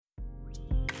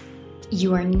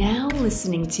You are now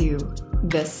listening to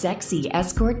The Sexy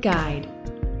Escort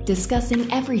Guide,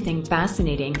 discussing everything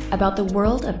fascinating about the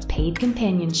world of paid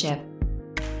companionship.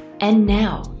 And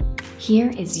now, here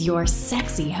is your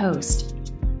sexy host,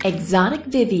 Exotic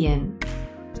Vivian.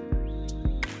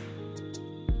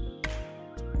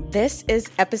 This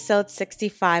is episode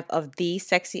 65 of the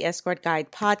Sexy Escort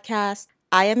Guide podcast.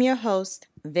 I am your host,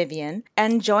 Vivian,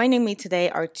 and joining me today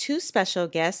are two special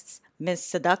guests, Ms.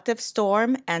 Seductive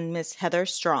Storm and Ms. Heather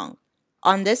Strong.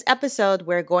 On this episode,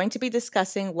 we're going to be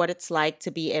discussing what it's like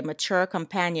to be a mature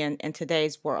companion in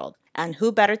today's world. And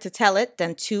who better to tell it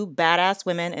than two badass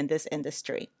women in this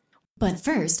industry? But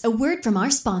first, a word from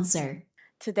our sponsor.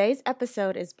 Today's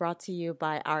episode is brought to you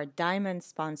by our diamond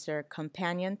sponsor,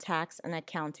 Companion Tax and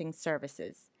Accounting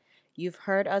Services. You've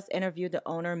heard us interview the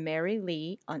owner, Mary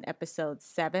Lee, on episodes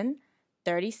 7,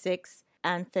 36,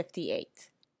 and 58.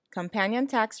 Companion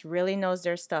Tax really knows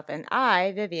their stuff, and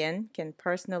I, Vivian, can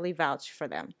personally vouch for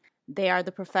them. They are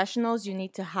the professionals you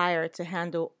need to hire to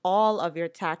handle all of your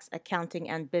tax, accounting,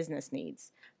 and business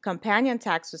needs. Companion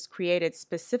Tax was created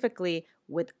specifically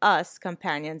with us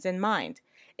companions in mind.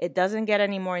 It doesn't get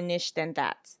any more niche than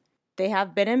that. They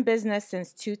have been in business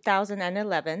since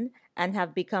 2011 and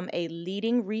have become a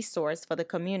leading resource for the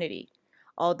community.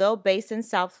 Although based in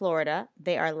South Florida,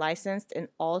 they are licensed in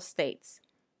all states.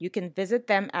 You can visit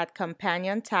them at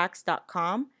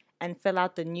companiontax.com and fill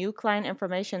out the new client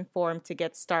information form to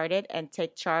get started and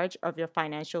take charge of your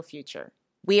financial future.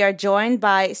 We are joined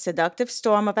by Seductive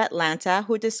Storm of Atlanta,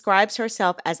 who describes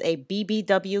herself as a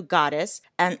BBW goddess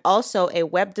and also a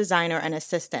web designer and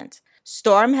assistant.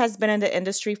 Storm has been in the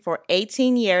industry for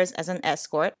 18 years as an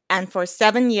escort and for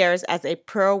 7 years as a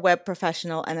pro web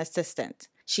professional and assistant.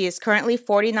 She is currently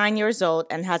 49 years old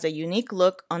and has a unique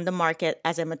look on the market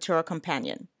as a mature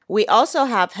companion. We also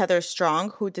have Heather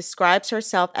Strong, who describes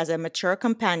herself as a mature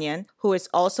companion who is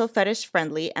also fetish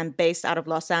friendly and based out of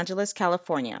Los Angeles,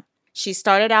 California. She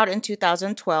started out in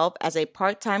 2012 as a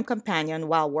part-time companion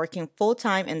while working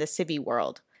full-time in the Civi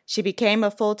world. She became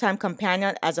a full-time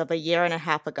companion as of a year and a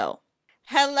half ago.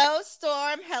 Hello,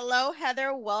 Storm. Hello,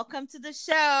 Heather. Welcome to the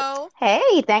show.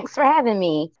 Hey, thanks for having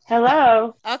me.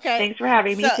 Hello. Okay. Thanks for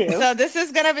having me too. So this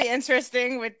is going to be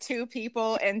interesting with two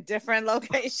people in different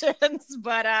locations,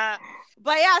 but yeah,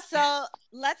 so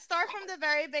let's start from the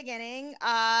very beginning.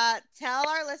 Tell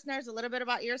our listeners a little bit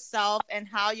about yourself and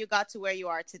how you got to where you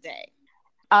are today.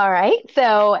 All right.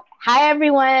 So, hi,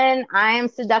 everyone. I'm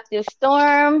Seductive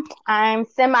Storm. I'm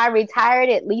semi-retired,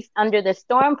 at least under the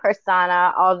Storm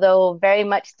persona, although very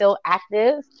much still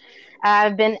active.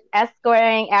 I've been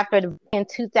escorting in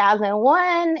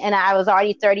 2001, and I was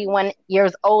already 31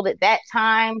 years old at that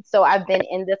time. So I've been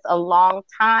in this a long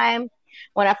time.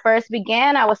 When I first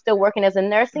began, I was still working as a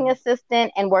nursing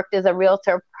assistant and worked as a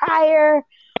realtor prior.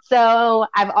 So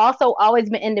I've also always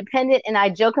been independent, and I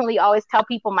jokingly always tell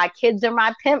people my kids are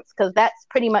my pimps because that's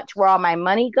pretty much where all my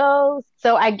money goes.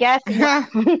 So I guess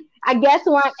I guess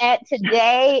where I'm at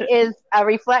today is a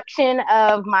reflection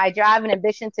of my drive and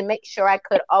ambition to make sure I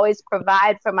could always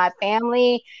provide for my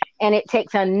family, and it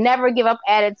takes a never give up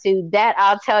attitude that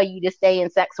I'll tell you to stay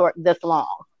in sex work this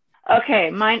long. Okay,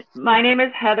 my name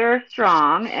is Heather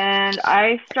Strong, and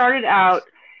I started out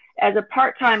as a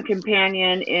part-time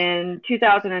companion in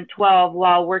 2012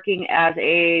 while working as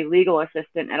a legal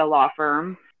assistant at a law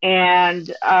firm. And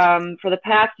for the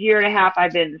past year and a half,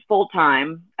 I've been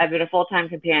full-time. I've been a full-time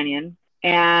companion.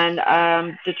 And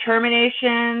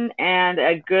determination and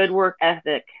a good work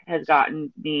ethic has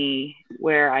gotten me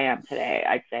where I am today,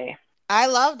 I'd say. I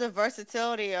love the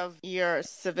versatility of your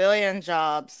civilian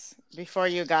jobs before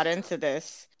you got into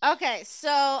this. Okay, so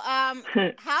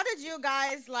how did you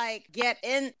guys get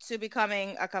into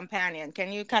becoming a companion?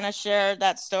 Can you kind of share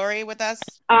that story with us?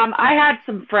 I had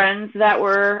some friends that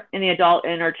were in the adult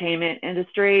entertainment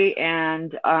industry,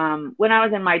 and when I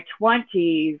was in my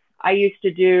 20s, I used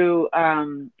to do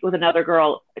with another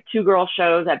girl 2-girl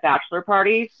shows at bachelor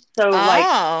parties. So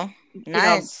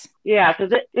nice. So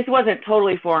this wasn't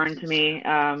totally foreign to me.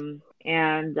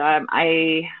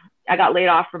 I got laid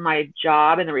off from my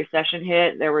job and the recession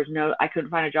hit. I couldn't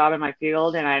find a job in my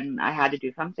field, and I had to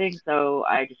do something. So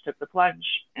I just took the plunge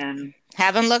and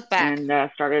haven't looked back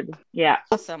and started. Yeah.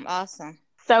 Awesome.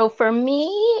 So for me,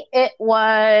 it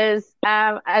was,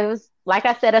 like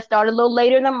I said, I started a little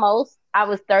later than most. I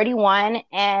was 31,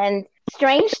 and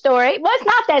strange story. Well, it's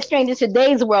not that strange in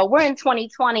today's world. We're in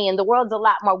 2020 and the world's a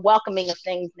lot more welcoming of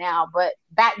things now. But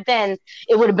back then,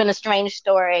 it would have been a strange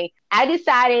story. I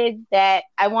decided that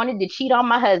I wanted to cheat on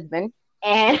my husband.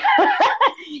 And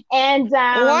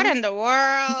what in the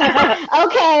world?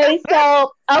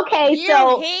 Okay, you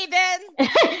so heathen.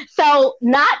 so So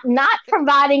not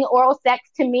providing oral sex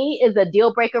to me is a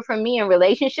deal breaker for me in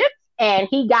relationships. And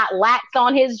he got lax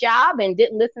on his job and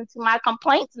didn't listen to my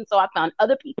complaints, and so I found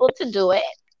other people to do it.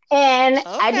 And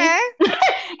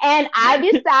I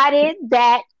decided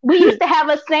that we used to have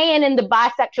a saying in the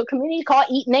bisexual community called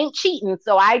 "eating ain't cheating."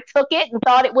 So I took it and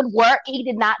thought it would work. He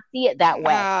did not see it that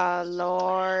way. Oh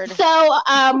Lord! So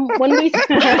when we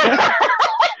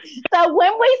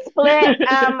split,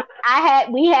 I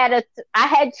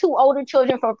had two older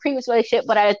children from a previous relationship,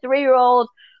 but I had a 3-year-old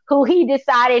who he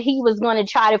decided he was going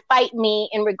to try to fight me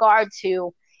in regard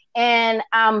to. And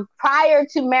prior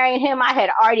to marrying him, I had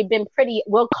already been pretty,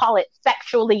 we'll call it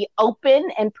sexually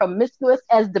open and promiscuous,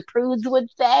 as the prudes would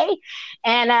say.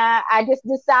 And I just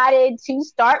decided to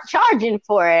start charging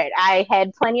for it. I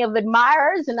had plenty of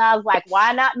admirers, and I was like,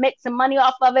 why not make some money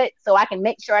off of it so I can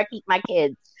make sure I keep my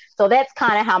kids? So that's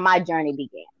kind of how my journey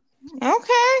began.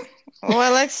 Okay.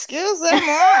 Well, excuse them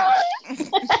all.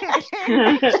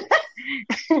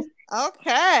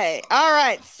 Okay. All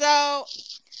right. So,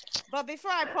 but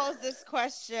before I pose this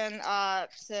question to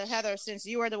Heather, since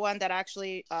you were the one that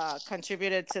actually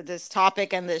contributed to this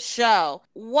topic and this show,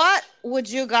 what would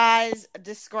you guys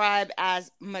describe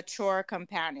as mature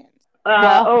companions?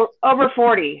 Over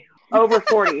 40. Over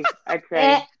 40, I'd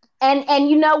say.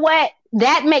 And you know what?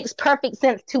 That makes perfect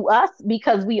sense to us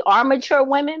because we are mature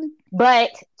women. But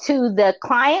to the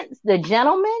clients, the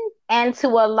gentlemen, and to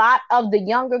a lot of the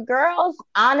younger girls,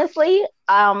 honestly,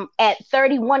 at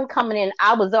 31 coming in,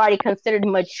 I was already considered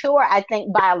mature, I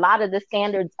think, by a lot of the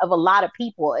standards of a lot of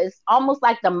people. It's almost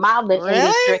like the modeling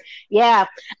industry. Yeah.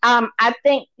 I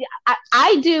think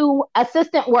I do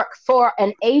assistant work for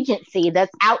an agency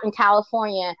that's out in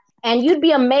California. And you'd be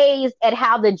amazed at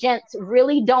how the gents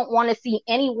really don't want to see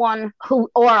anyone who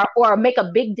or make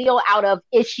a big deal out of,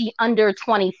 is she under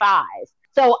 25?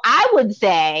 So I would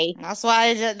say that's why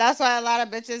a lot of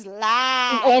bitches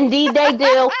lie. Indeed they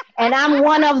do. And I'm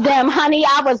one of them, honey.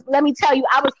 Let me tell you,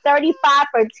 I was 35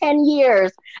 for 10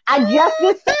 years. I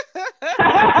was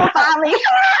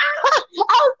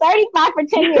 35 for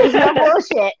 10 years, no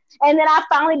bullshit. And then I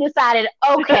finally decided,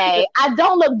 okay, I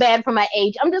don't look bad for my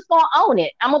age. I'm just going to own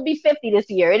it. I'm going to be 50 this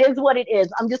year. It is what it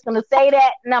is. I'm just going to say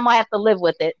that, and I'm going to have to live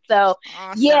with it. So,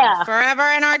 awesome. Yeah. Forever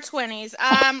in our 20s.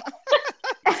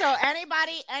 So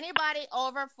anybody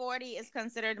over 40 is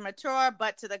considered mature,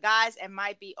 but to the guys, it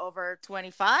might be over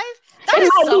 25.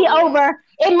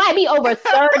 It might be over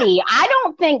 30. I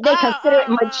don't think they consider it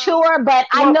mature, but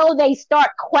I know they start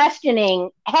questioning,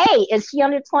 hey, is she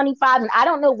under 25? And I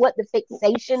don't know what the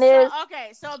fixation is.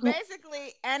 Okay, so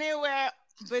basically anywhere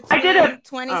between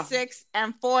 26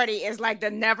 and 40 is like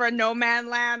the never no man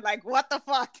land. Like, what the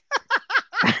fuck?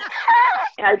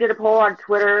 I did a poll on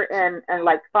Twitter and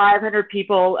like 500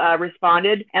 people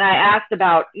responded. And I asked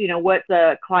about, what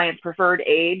the client's preferred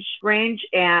age range.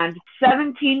 And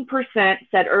 17%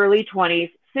 said early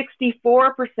 20s,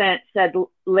 64% said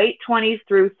late 20s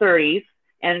through 30s.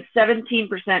 And 17%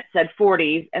 said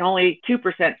 40s, and only 2%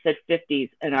 said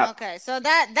 50s and up. Okay, so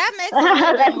that makes a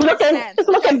little bit more sense. It's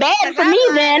looking bad for me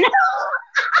then.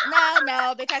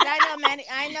 No, because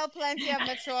I know plenty of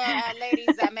mature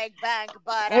ladies that make bank,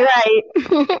 but right.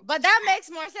 But that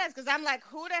makes more sense because I'm like,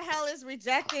 who the hell is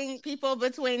rejecting people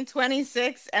between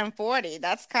 26 and 40?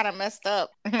 That's kind of messed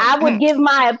up. I would give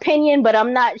my opinion, but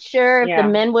I'm not sure if the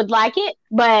men would like it.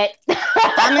 But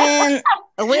I mean,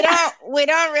 we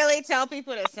don't really tell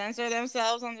people to censor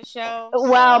themselves on the show.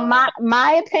 Well,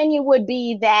 my opinion would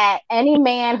be that any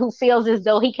man who feels as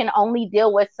though he can only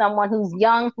deal with someone who's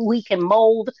young, who he can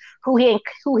mold, who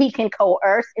he can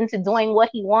coerce into doing what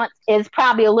he wants, is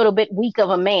probably a little bit weak of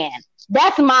a man.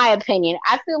 That's my opinion.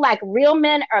 I feel like real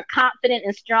men are confident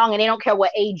and strong, and they don't care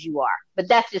what age you are. But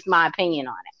that's just my opinion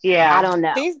on it. Yeah, I don't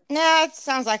know. It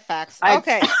sounds like facts.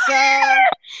 Okay, so.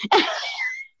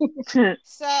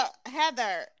 So,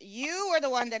 Heather, you were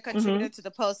the one that contributed to the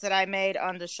post that I made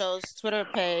on the show's Twitter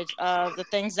page of the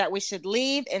things that we should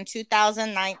leave in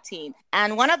 2019.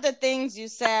 And one of the things you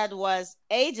said was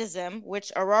ageism,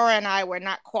 which Aurora and I were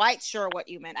not quite sure what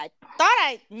you meant. I thought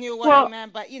I knew what you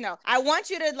meant, but I want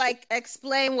you to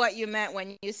explain what you meant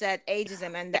when you said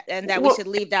ageism and that we should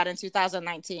leave that in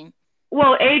 2019.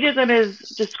 Well, ageism is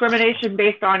discrimination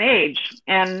based on age.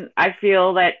 And I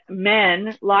feel that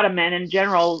a lot of men in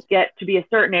general, get to be a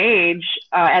certain age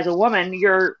as a woman,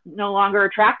 you're no longer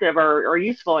attractive or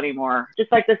useful anymore. Just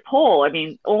like this poll, I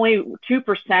mean, only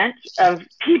 2%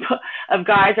 of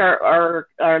guys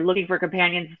are looking for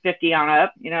companions 50 on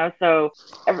up, so.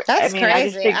 That's crazy. I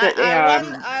just think that,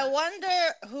 I wonder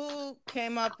who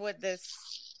came up with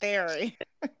this theory.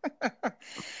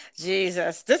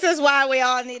 Jesus. This is why we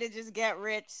all need to just get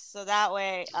rich so that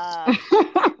way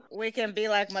we can be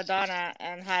like Madonna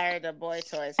and hire the boy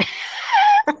toys.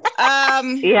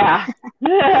 Yeah.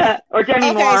 Or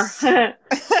Demi Moore.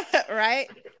 Right?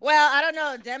 Well, I don't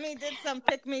know. Demi did some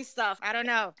pick me stuff. I don't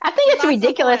know. I think it's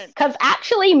ridiculous because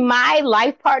actually my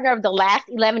life partner of the last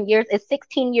 11 years is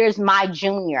 16 years my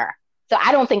junior. So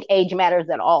I don't think age matters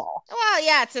at all. Well,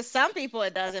 yeah, to some people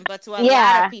it doesn't, but to a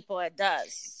lot of people it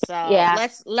does. So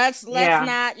let's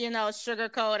not,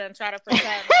 sugarcoat and try to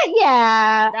pretend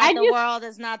that the world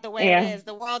is not the way it is.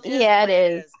 The world is the way it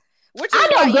is.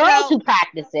 I know girls who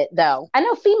practice it, though. I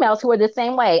know females who are the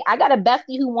same way. I got a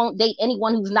bestie who won't date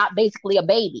anyone who's not basically a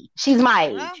baby. She's my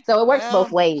age, so it works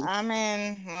both ways. I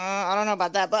mean, I don't know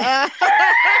about that, but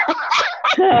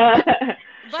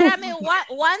but I mean,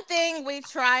 one thing we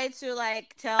try to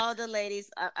tell the ladies,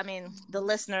 the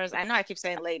listeners. I know I keep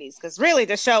saying ladies because really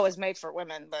the show is made for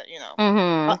women, but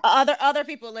other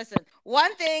people listen.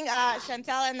 One thing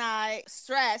Chantel and I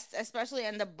stressed, especially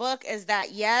in the book, is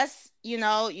that yes, you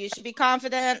should be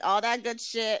confident, all that good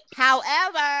shit.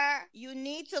 However, you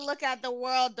need to look at the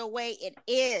world the way it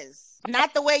is,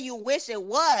 not the way you wish it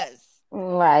was.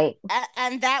 Right.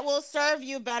 And that will serve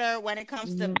you better when it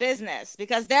comes to business,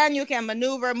 because then you can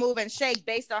maneuver, move, and shake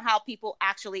based on how people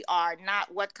actually are, not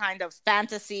what kind of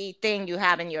fantasy thing you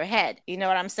have in your head. You know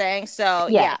what I'm saying? So,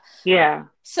 yeah.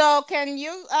 So can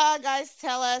you guys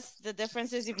tell us the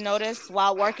differences you've noticed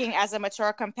while working as a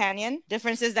mature companion?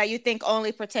 Differences that you think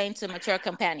only pertain to mature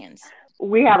companions?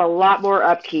 We have a lot more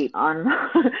upkeep on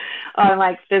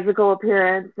on physical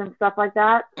appearance and stuff like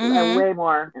that. Way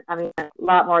more. I mean, a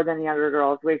lot more than the younger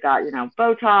girls. We've got,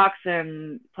 Botox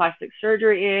and plastic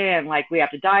surgery, and we have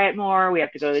to diet more. We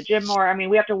have to go to the gym more. I mean,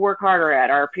 we have to work harder at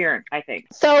our appearance, I think.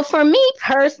 So for me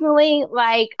personally,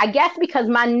 I guess because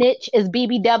my niche is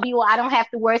BBW, I don't have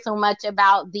to worry so much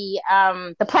about the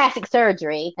plastic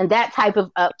surgery and that type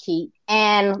of upkeep.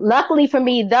 And luckily for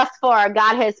me, thus far,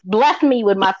 God has blessed me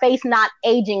with my face not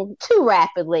aging too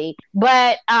rapidly.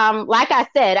 But like I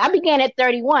said, I began at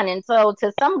 31. And so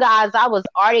to some guys, I was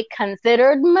already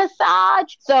considered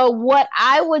massage. So what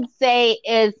I would say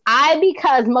is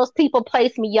because most people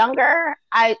place me younger,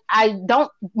 men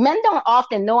don't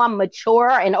often know I'm mature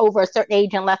and over a certain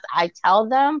age unless I tell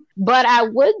them. But I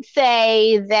would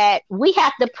say that we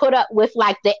have to put up with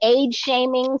the age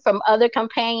shaming from other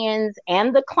companions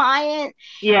and the client.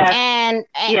 Yeah.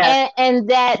 And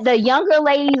that the younger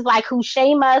ladies who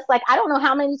shame us, I don't know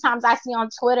how many times I see on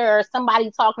Twitter or somebody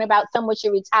talking about someone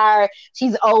should retire.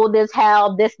 She's old as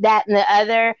hell, this, that, and the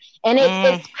other. And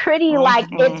it's pretty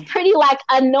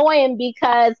annoying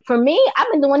because for me,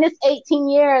 I've been doing this 18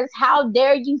 years. How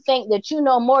dare you think that you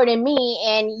know more than me?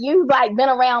 And you've been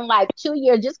around 2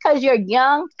 years just because you're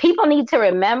young. People need to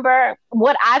remember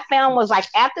what I found was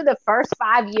after the first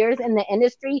 5 years in the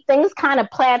industry, things kind of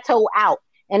plateau out.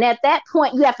 And at that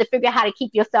point, you have to figure out how to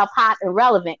keep yourself hot and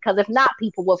relevant, because if not,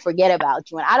 people will forget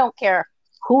about you. And I don't care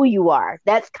who you are.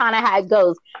 That's kind of how it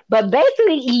goes. But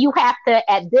basically, you have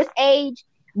to, at this age,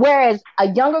 whereas a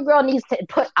younger girl needs to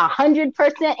put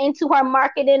 100% into her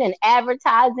marketing and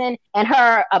advertising and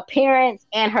her appearance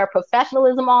and her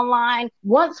professionalism online.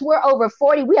 Once we're over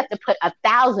 40, we have to put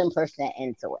 1,000%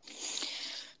 into it.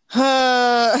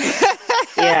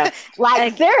 Yeah.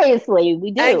 Seriously,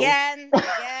 we do. Again,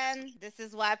 this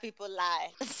is why people lie.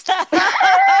 This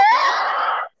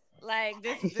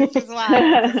is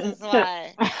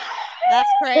why. That's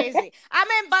crazy. I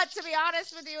mean, but to be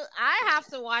honest with you, I have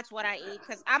to watch what I eat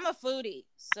because I'm a foodie.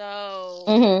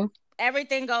 So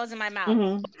everything goes in my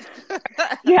mouth.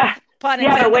 Yeah.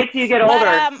 Wait till you get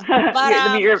older.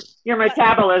 Your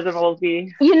metabolism will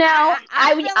be.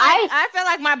 I feel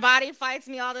like my body fights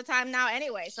me all the time now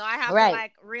anyway. So I have to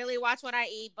really watch what I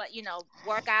eat, but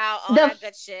work out, all that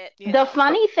good shit. The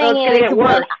funny thing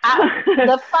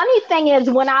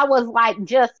is when I was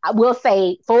we'll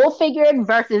say full figured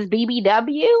versus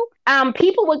BBW,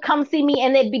 people would come see me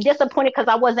and they'd be disappointed because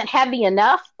I wasn't heavy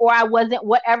enough or I wasn't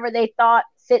whatever they thought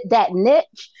fit that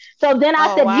niche. So then I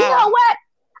said, you know what?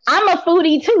 I'm a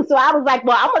foodie too. So I was like,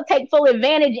 well, I'm going to take full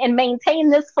advantage and maintain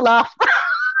this fluff. So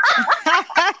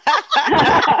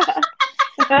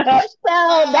that's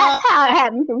how it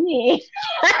happened for me.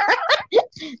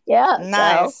 Yeah.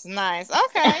 Nice.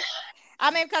 Okay. I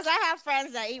mean, because I have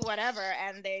friends that eat whatever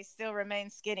and they still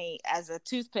remain skinny as a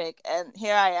toothpick, and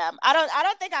here I am. I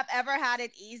don't think I've ever had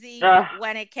it easy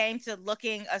when it came to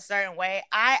looking a certain way.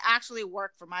 I actually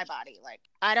work for my body. Like,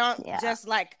 I don't just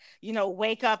like,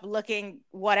 wake up looking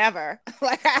whatever.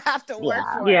 Like, I have to work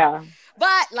for it.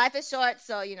 But life is short,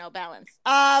 so balance.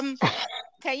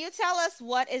 Can you tell us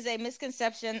what is a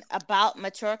misconception about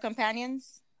mature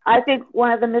companions? I think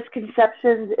one of the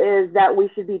misconceptions is that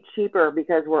we should be cheaper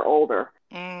because we're older.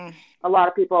 A lot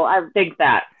of people, I think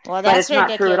that. Well, that's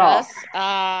but it's ridiculous.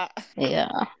 Not true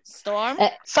at all. Storm?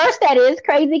 First, that is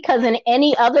crazy because in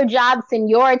any other job,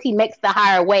 seniority makes the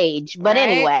higher wage. But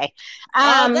anyway.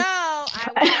 Although,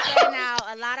 I will say now,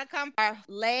 a lot of companies are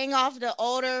laying off the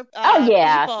older people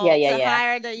to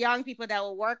hire the young people that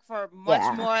will work for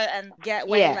much more and get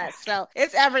way less. So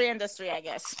it's every industry, I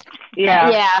guess.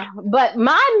 Yeah. But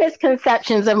my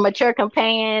misconceptions of mature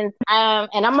companions,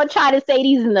 and I'm going to try to say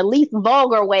these in the least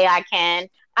vulgar way I can.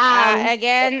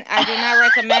 Again, I do not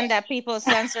recommend that people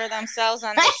censor themselves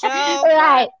on the show.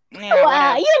 Right.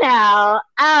 That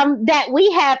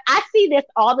we have, I see this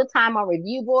all the time on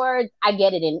review boards. I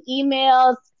get it in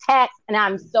emails, text, and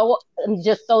I'm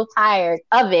just so tired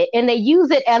of it. And they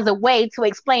use it as a way to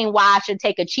explain why I should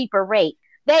take a cheaper rate.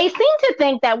 They seem to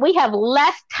think that we have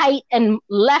less tight and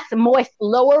less moist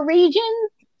lower regions.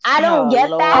 I don't get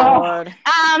that.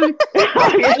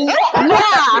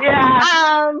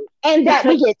 And that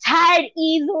we get tired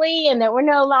easily, and that we're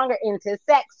no longer into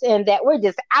sex, and that we're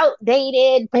just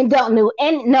outdated and don't know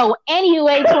any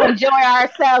way to enjoy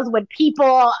ourselves with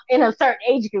people in a certain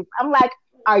age group. I'm like,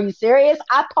 are you serious?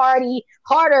 I party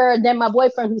harder than my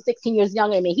boyfriend who's 16 years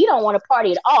younger than me. He don't want to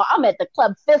party at all. I'm at the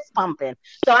club fist pumping.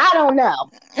 So I don't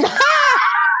know.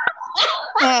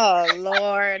 Oh,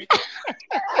 Lord.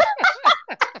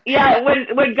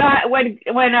 When guys,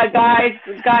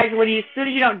 as soon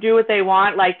as you don't do what they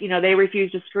want, like, they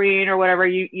refuse to screen or whatever,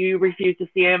 you refuse to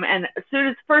see them, and as soon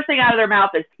as first thing out of their mouth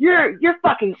is you're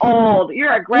fucking old,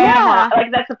 you're a grandma,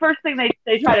 like that's the first thing they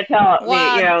try to tell me.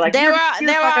 Like they were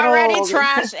already old.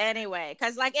 trash anyway,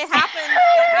 because like it happens.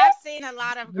 I've seen a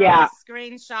lot of girls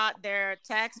screenshot their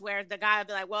text where the guy would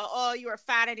be like, "Well, oh, you were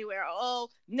fat anywhere, oh,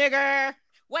 nigger."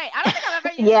 Wait, I don't think I've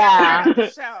ever used that word on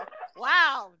the show.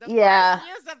 Wow. The first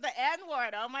use of the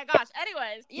N-word. Oh, my gosh.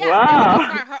 Anyways.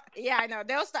 I know.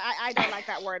 I don't like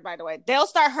that word, by the way. They'll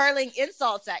start hurling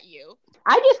insults at you.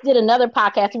 I just did another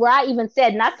podcast where I even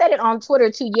said, and I said it on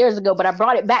Twitter 2 years ago, but I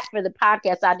brought it back for the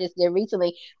podcast I just did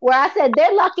recently, where I said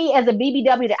they're lucky as a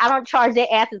BBW that I don't charge their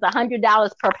asses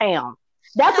 $100 per pound.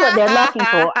 That's what they're lucky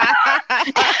for.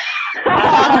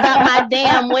 Talking about my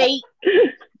damn weight.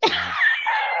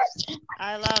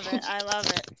 I love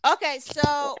it. Okay,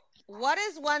 so what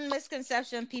is one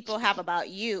misconception people have about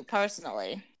you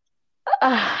personally?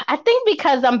 I think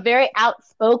because I'm very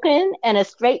outspoken and a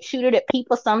straight shooter that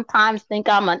people sometimes think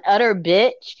I'm an utter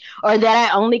bitch or that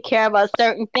I only care about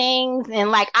certain things. And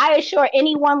like, I assure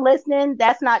anyone listening,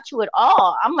 that's not true at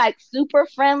all. I'm like super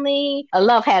friendly. I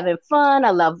love having fun.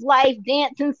 I love life,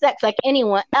 dancing, sex like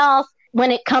anyone else. When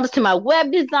it comes to my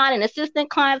web design and assistant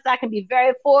clients, I can be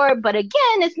very forward. But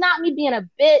again, it's not me being a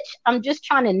bitch. I'm just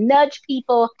trying to nudge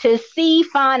people to see,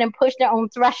 find, and push their own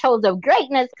thresholds of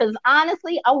greatness. Because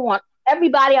honestly, I want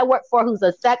everybody I work for who's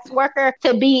a sex worker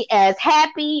to be as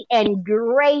happy and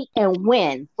great and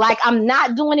win. Like, I'm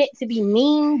not doing it to be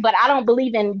mean, but I don't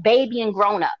believe in baby and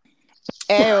grown up.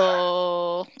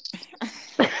 Ew.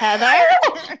 Heather?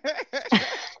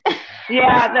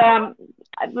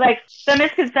 Like the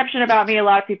misconception about me, a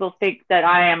lot of people think that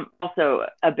I am also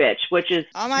a bitch, which is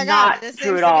not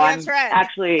true at all.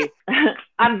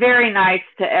 I'm very nice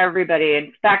to everybody.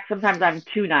 In fact, sometimes I'm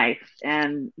too nice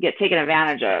and get taken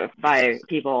advantage of by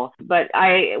people. But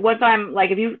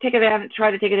if you try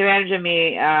to take advantage of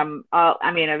me,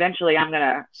 eventually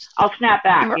I'll snap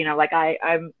back. Like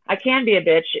I can be a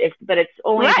bitch, but it's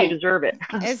only if you deserve it.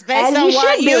 It's based on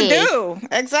what you do.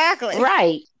 Exactly.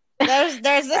 Right. There's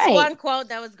this one quote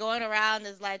that was going around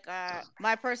is like,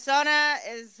 my persona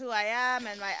is who I am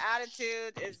and my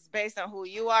attitude is based on who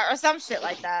you are, or some shit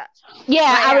like that.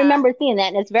 Yeah, I remember seeing that,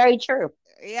 and it's very true.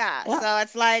 Yeah, so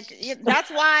it's like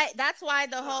that's why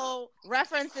the whole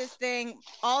references thing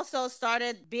also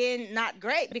started being not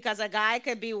great, because a guy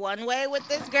could be one way with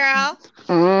this girl,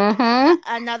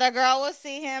 another girl will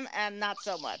see him and not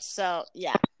so much. So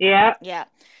yeah.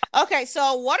 Okay,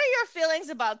 so what are your feelings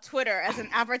about Twitter as an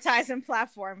advertising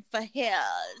platform for his?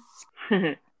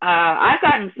 I've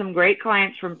gotten some great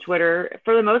clients from Twitter.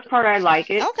 For the most part, I like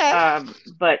it. Okay.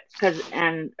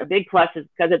 And a big plus is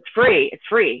because it's free. It's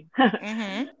free.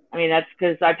 I mean, that's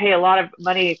because I pay a lot of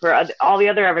money for all the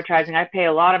other advertising. I pay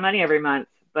a lot of money every month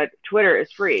but Twitter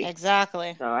is free.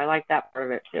 Exactly. So I like that part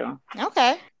of it too.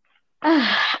 Okay.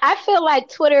 I feel like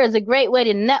Twitter is a great way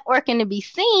to network and to be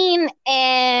seen.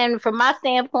 And from my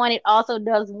standpoint, it also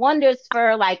does wonders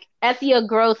for like SEO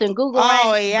growth and Google ranks.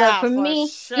 Oh yeah, But for me,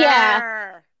 sure.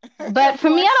 yeah. But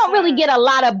for me, I don't really get a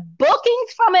lot of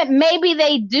bookings from it. Maybe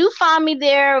they do find me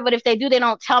there, but if they do, they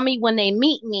don't tell me when they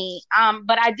meet me.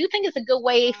 But I do think it's a good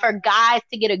way for guys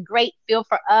to get a great feel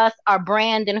for us, our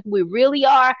brand, and who we really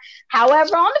are.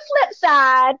 However, on the flip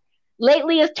side,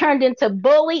 lately it's turned into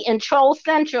bully and troll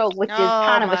central, which is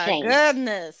kind of a shame.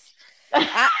 Goodness.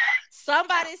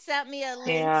 Somebody sent me a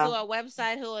link to a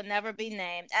website who will never be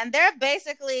named. And they're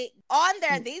basically on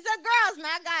there. These are girls,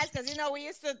 not guys, because, we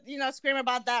used to, scream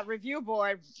about that review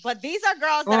board. But these are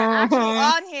girls that are actually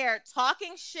on here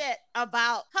talking shit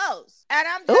about hoes. And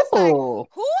I'm just like, who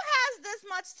has this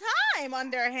much time on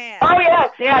their hands? Oh,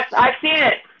 yes. I've seen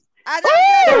it.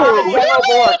 Really?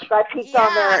 Boards. I peeked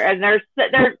on there, and they're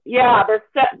set.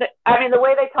 I mean, the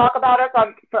way they talk about us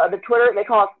on the Twitter, they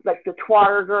call us like the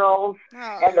twatter girls,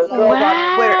 and the girls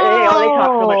on Twitter, they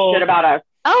talk so much shit about us.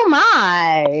 Oh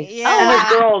my! Yeah, and there's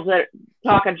girls that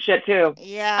talking shit too.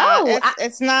 Yeah,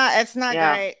 it's not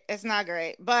great. It's not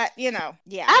great, but yeah.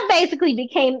 I recently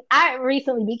became I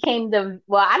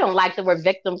don't like the word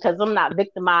victim because I'm not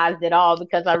victimized at all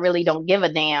because I really don't give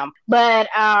a damn. But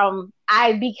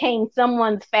I became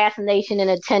someone's fascination and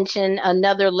attention,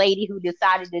 another lady who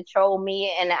decided to troll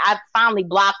me, and I finally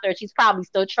blocked her. She's probably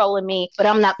still trolling me, but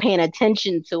I'm not paying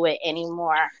attention to it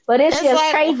anymore. But it's just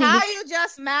like, crazy. How you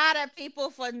just mad at people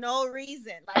for no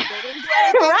reason? Like they didn't do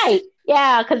anything. Right.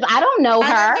 Yeah, because I don't know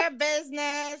her. Their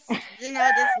business,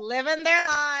 just living their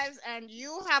lives, and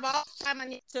you have all the time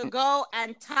to go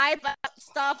and type up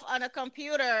stuff on a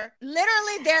computer.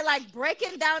 Literally, they're like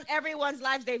breaking down everyone's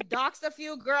lives. They've doxed a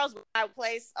few girls I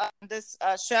place on this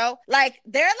show. Like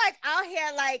they're like out here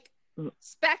like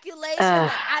speculation.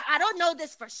 Like, I don't know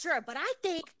this for sure, but I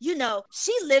think she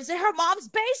lives in her mom's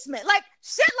basement, like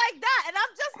shit like that. And I'm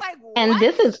just like, what? And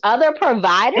this is other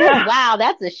providers. Yeah. Wow,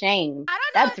 that's a shame. I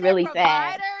don't know. That's really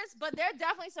sad. But there are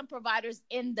definitely some providers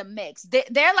in the mix.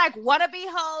 They're like wannabe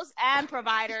hoes and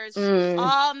providers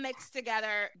all mixed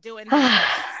together doing this.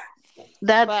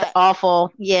 That's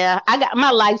awful. Yeah, my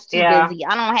life's too busy.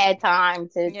 I don't have time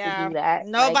to do that.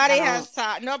 Nobody has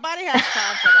time. Nobody has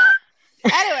time for that.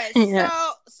 Anyways,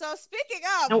 so speaking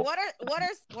of, what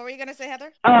were you gonna say,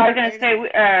 Heather? Oh, I was gonna say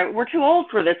we're too old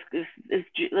for this.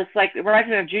 It's like it reminds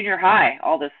me of junior high.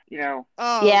 All this,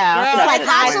 Oh yeah, girl, it's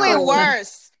actually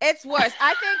worse. It's worse.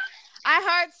 I think I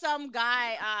heard some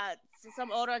guy,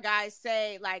 some older guys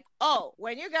say like, "Oh,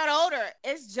 when you get older,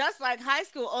 it's just like high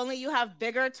school. Only you have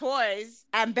bigger toys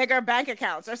and bigger bank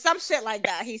accounts, or some shit like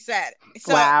that." He said.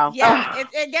 So, wow. Yeah,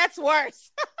 it gets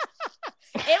worse.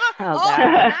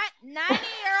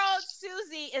 90-year-old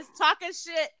Susie is talking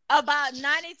shit about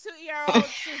 92-year-old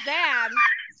Suzanne.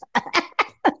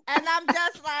 And I'm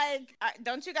just like,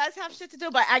 don't you guys have shit to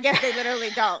do? But I guess they literally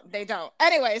don't. They don't.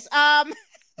 Anyways,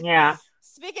 yeah.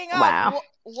 Speaking of,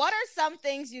 what are some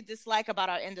things you dislike about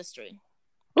our industry?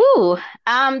 Ooh,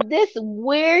 this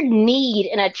weird need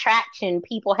and attraction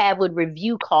people have with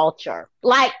review culture.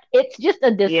 Like, it's just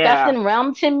a disgusting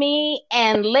realm to me,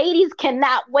 and ladies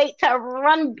cannot wait to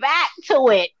run back to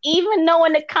it, even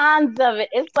knowing the cons of it.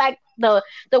 It's like the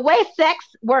way sex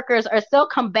workers are so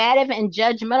combative and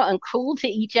judgmental and cruel to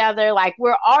each other. Like,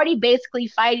 we're already basically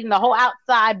fighting the whole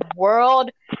outside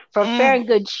world for fair and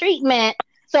good treatment.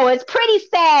 So it's pretty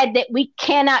sad that we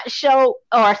cannot show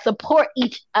or support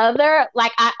each other.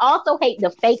 Like, I also hate the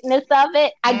fakeness of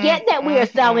it. I get that we are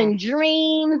selling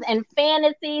dreams and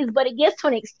fantasies, but it gets to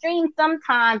an extreme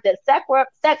sometimes that sex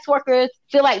workers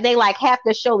feel like they have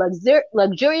to show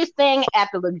luxurious thing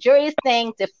after luxurious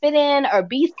thing to fit in or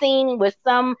be seen with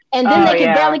some, and then they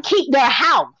can barely keep their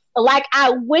house. Like,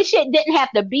 I wish it didn't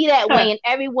have to be that way and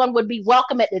everyone would be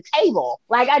welcome at the table.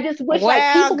 Like, I just wish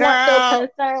people weren't so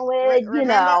concerned with,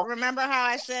 Remember how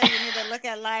I said you need to look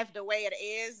at life the way it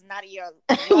is, not your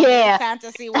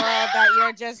fantasy world that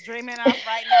you're just dreaming of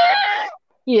right now?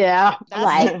 Yeah.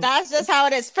 That's just how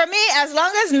it is. For me, as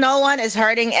long as no one is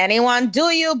hurting anyone,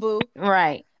 do you, boo?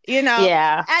 Right.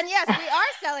 Yeah. And yes, we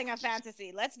are selling a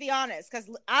fantasy. Let's be honest, because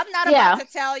I'm not about to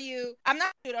tell you. I'm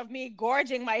not of me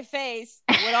gorging my face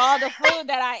with all the food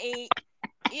that I eat.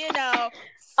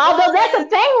 Although that's a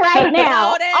thing right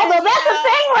now.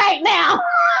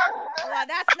 Well,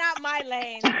 that's not my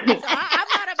lane. So I'm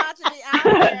not about to be out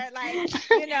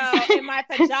here in my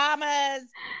pajamas,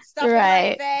 stuffing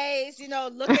my face,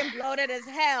 looking bloated as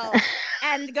hell,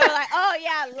 and go like, oh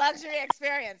yeah, luxury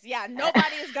experience. Yeah,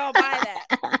 nobody is gonna buy that.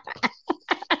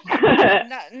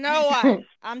 No one.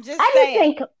 I'm just I just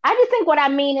saying. think what I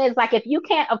mean is like if you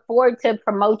can't afford to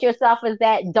promote yourself as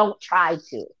that, don't try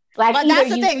to. Like But either that's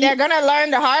the thing. They're gonna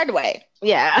learn the hard way.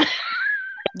 yeah.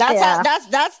 That's Yeah. how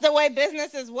that's the way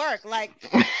businesses work. Like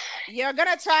you're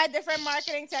gonna try different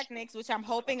marketing techniques, which I'm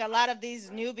hoping a lot of these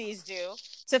newbies do,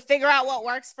 to figure out what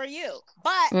works for you.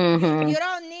 But you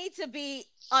don't need to be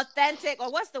authentic,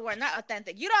 or what's the word? Not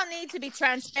authentic. You don't need to be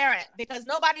transparent because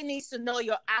nobody needs to know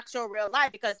your actual real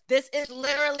life because this is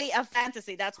literally a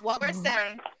fantasy. That's what we're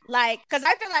saying. Like, because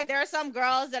I feel like there are some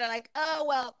girls that are like, oh,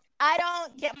 well, I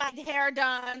don't get my hair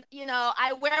done. You know,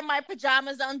 I wear my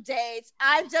pajamas on dates.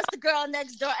 I'm just the girl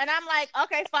next door. And I'm like,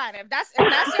 okay, fine. If that's your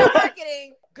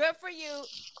marketing, good for you.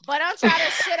 But don't try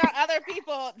to shit on other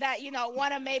people that, you know,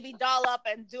 want to maybe doll up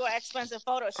and do an expensive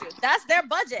photo shoot. That's their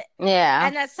budget. Yeah.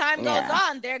 And as time goes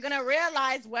on, they're going to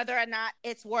realize whether or not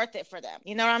it's worth it for them.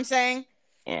 You know what I'm saying?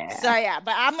 Yeah. So, yeah.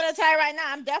 But I'm going to tell you right now,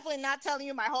 I'm definitely not telling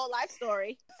you my whole life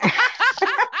story.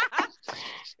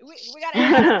 we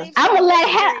gotta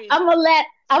I'm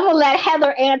gonna let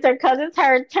Heather answer because it's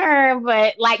her turn.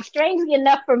 But like, strangely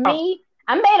enough for me,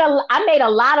 I made a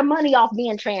lot of money off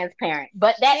being transparent.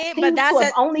 But that seems to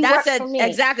have only worked for me.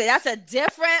 Exactly, that's a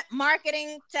different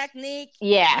marketing technique.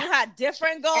 Yeah, you had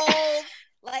different goals.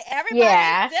 Like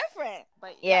everybody's different.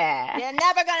 But you're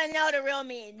never gonna know the real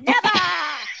me. Never.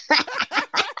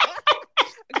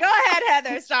 Go ahead,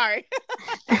 Heather. Sorry.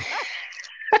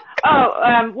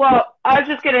 Well, I was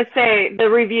just going to say the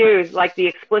reviews, like the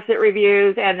explicit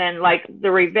reviews and then like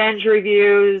the revenge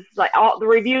reviews, like all the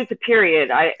reviews, period.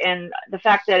 And the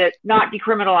fact that it's not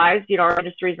decriminalized, you know, our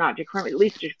industry is not at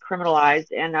least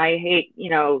decriminalized. And I hate, you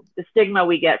know, the stigma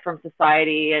we get from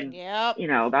society and, you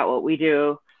know, about what we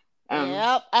do.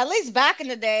 At least back in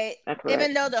the day,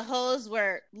 even though the hoes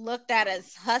were looked at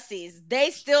as hussies,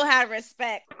 they still had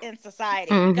respect in society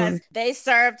because they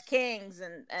served kings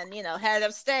and you know, head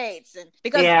of states, and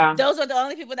because those were the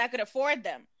only people that could afford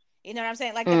them. You know what I'm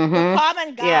saying? Like the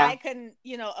common guy couldn't,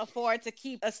 you know, afford to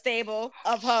keep a stable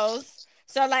of hoes.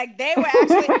 So like they were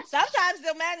actually sometimes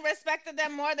the men respected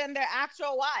them more than their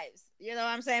actual wives. You know what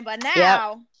I'm saying? But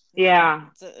now,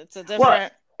 it's a different. Well,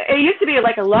 it used to be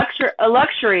like a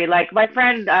luxury. Like my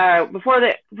friend, before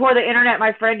the internet,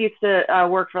 my friend used to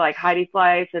work for like Heidi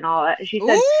Fleiss and all that. She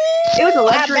said it was a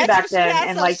luxury back then,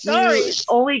 and like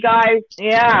only guys,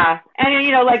 and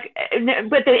you know, like,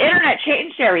 but the internet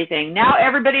changed everything. Now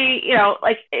everybody, you know,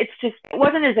 like it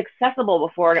wasn't as accessible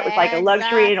before, and it was like a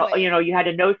luxury. And, you know, you had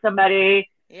to know somebody.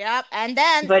 Yep, and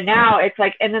then but now it's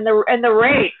like, and then the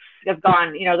rates have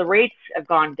gone, you know, the rates have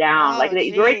gone down. Like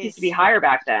the rates used to be higher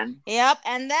back then. Yep.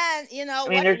 And then, you know, I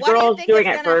mean, there's girls doing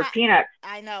it for peanuts.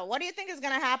 I know. What do you think is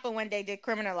going to happen when they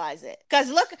decriminalize it? Because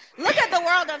look at the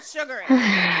world of sugaring.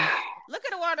 Look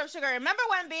at the world of sugar. Remember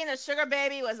when being a sugar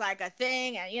baby was like a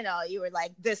thing and, you know, you were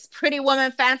like this pretty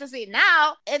woman fantasy?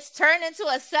 Now it's turned into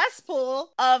a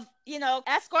cesspool of, you know,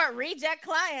 escort reject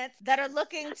clients that are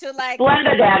looking to like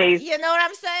Splenda daddies. You know what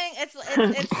I'm saying?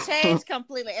 It's changed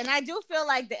completely. And I do feel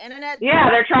like the internet. Yeah,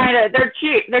 they're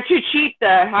cheap. They're too cheap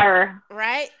to hire.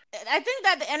 Right. I think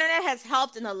that the internet has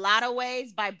helped in a lot of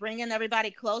ways by bringing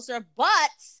everybody closer, but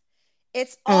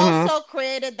it's also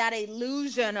created that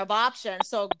illusion of options.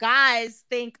 So guys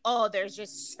think, oh, there's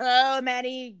just so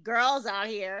many girls out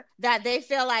here that they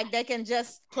feel like they can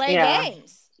just play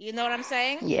games. You know what I'm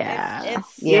saying? Yeah.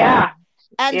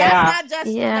 And that's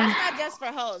not just for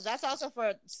hoes. That's also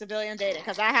for civilian dating.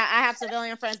 Because I have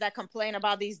civilian friends that complain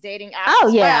about these dating apps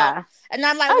as well. And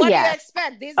I'm like, what do you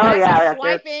expect? These guys are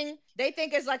swiping. They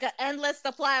think it's like an endless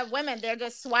supply of women. They're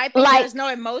just swiping. Like, there's no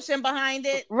emotion behind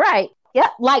it. Right. Yep.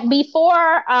 Like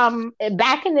before,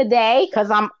 back in the day,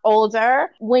 because I'm older,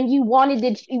 when you wanted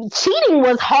to, cheating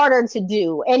was harder to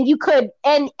do, and you could do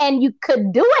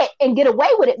it and get away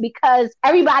with it because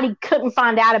everybody couldn't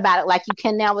find out about it like you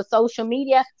can now with social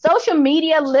media. Social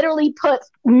media literally puts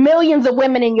millions of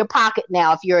women in your pocket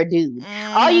now if you're a dude.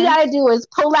 All you got to do is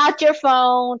pull out your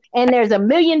phone, and there's a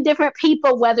million different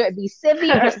people, whether it be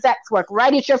civvy or sex work,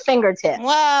 right at your fingertips.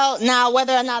 Well, now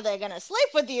whether or not they're gonna sleep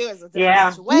with you is a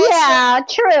different situation. Yeah,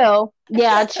 true.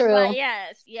 Yeah, true. Well,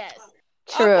 yes.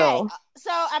 True. Okay.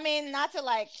 So, I mean, not to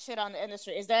like shit on the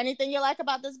industry. Is there anything you like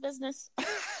about this business?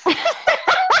 Because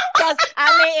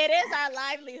I mean, it is our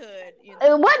livelihood. You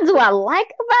know? What do I like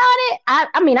about it?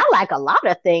 I mean, I like a lot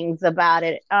of things about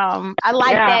it. I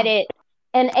like that it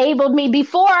enabled me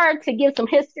before. To give some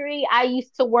history, I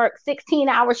used to work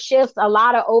 16-hour shifts, a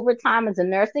lot of overtime as a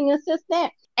nursing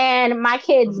assistant. And my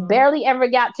kids barely ever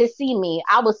got to see me.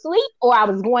 I was asleep or I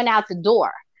was going out the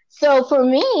door. So for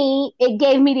me, it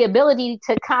gave me the ability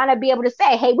to kind of be able to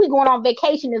say, hey, we're going on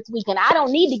vacation this weekend. I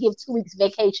don't need to give 2 weeks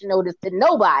vacation notice to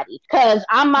nobody because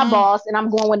I'm my boss and I'm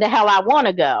going where the hell I want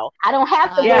to go. I don't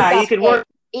have to wake up. You could work.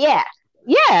 Yeah.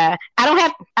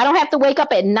 I don't have to wake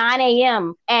up at 9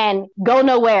 a.m. and go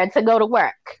nowhere to go to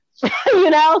work. So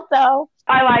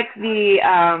I like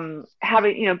the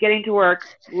having, getting to work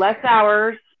less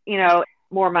hours,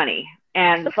 more money,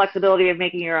 and the flexibility of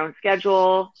making your own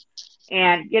schedule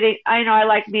and I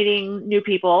like meeting new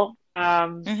people.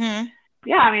 Yeah,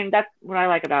 I mean, that's what I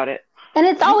like about it. And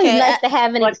it's always nice to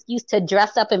have an excuse to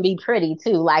dress up and be pretty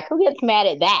too. Like, who gets mad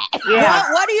at that?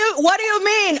 Yeah. What do you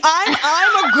mean?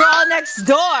 I'm a girl next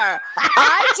door.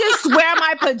 I just wear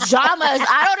my pajamas.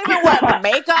 I don't even wear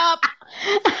makeup.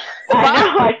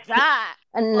 What's that?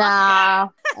 No.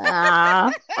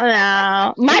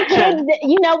 My kids,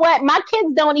 you know what? My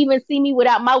kids don't even see me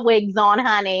without my wigs on,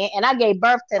 honey. And I gave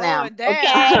birth to them.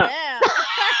 Damn.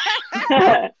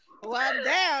 Well,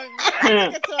 damn.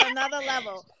 Let's get to another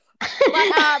level.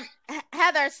 But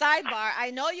Heather, sidebar.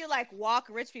 I know you walk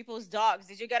rich people's dogs.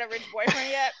 Did you get a rich boyfriend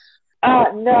yet?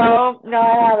 No,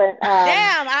 I haven't.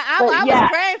 Damn, I was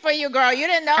praying for you, girl. You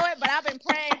didn't know it, but I've been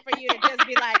praying for you to just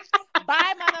be like,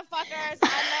 bye, motherfuckers.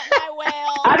 I met my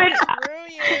whale. Screw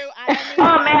you.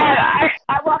 Man,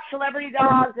 I walk celebrity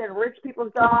dogs and rich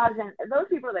people's dogs, and those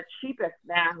people are the cheapest,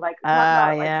 man. Some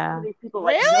of these people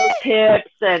no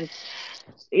tips and.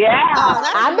 Yeah,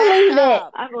 I believe it.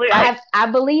 I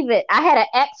believe it. I had an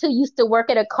ex who used to work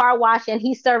at a car wash, and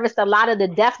he serviced a lot of the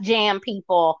Def Jam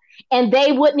people, and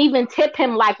they wouldn't even tip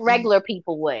him like regular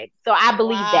people would. So I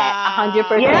believe that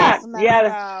 100%.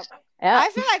 Yeah. I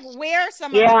feel like we're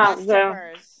some of the best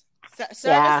tippers.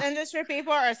 Service industry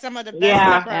people are some of the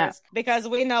best tippers because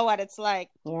we know what it's like.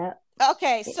 Yeah.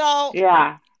 Okay, so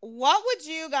what would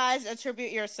you guys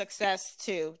attribute your success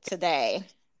to today?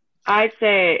 I'd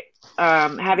say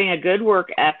having a good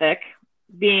work ethic,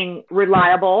 being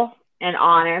reliable and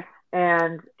honest,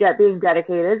 and being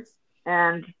dedicated,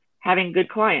 and having good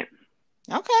clients.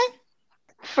 Okay.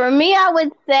 For me, I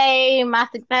would say my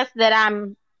success that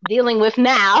I'm dealing with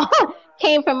now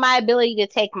came from my ability to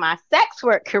take my sex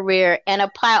work career and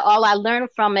apply all I learned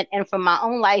from it and from my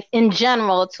own life in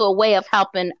general to a way of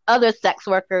helping other sex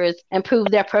workers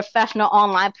improve their professional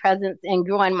online presence and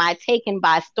growing my Taken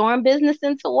by Storm business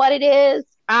into what it is.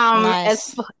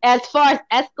 Nice. As far as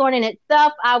escorting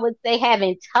itself, I would say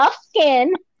having tough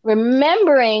skin,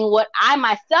 remembering what I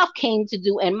myself came to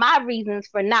do and my reasons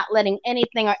for not letting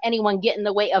anything or anyone get in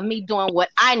the way of me doing what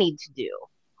I need to do.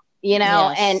 And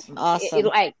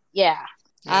awesome.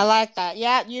 I like that.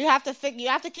 Yeah, you have to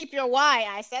keep your why.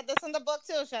 I said this in the book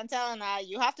too, Chantel, and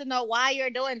you have to know why you're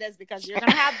doing this because you're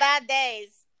gonna have bad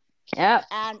days. Yep.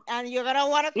 And you're gonna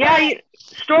want to. Yeah,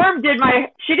 Storm did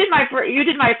you did my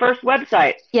first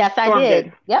website. Yes, I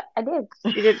did. Yep, I did.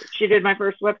 She did my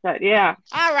first website. Yeah.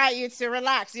 All right, you two,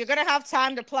 relax. You're gonna have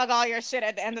time to plug all your shit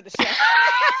at the end of the show.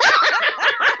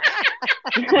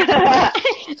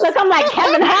 Look, I'm like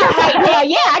Kevin Hart right now.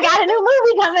 Yeah, I got a new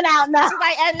movie coming out now. She's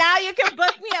like, and now you can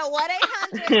book me at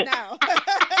 1-800 now.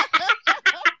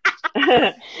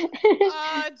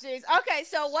 Oh, jeez. Okay,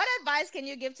 so what advice can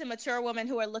you give to mature women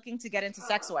who are looking to get into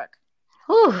sex work?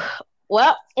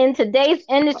 Well, in today's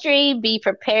industry, be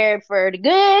prepared for the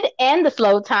good and the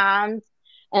slow times.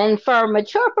 And for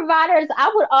mature providers, I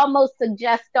would almost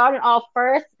suggest starting off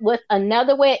first with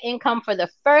another way of income for the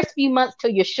first few months till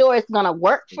you're sure it's going to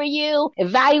work for you.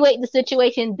 Evaluate the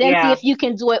situation, then see if you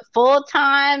can do it full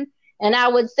time. And I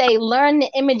would say learn the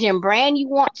image and brand you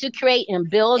want to create and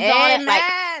build on it.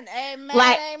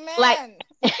 Amen.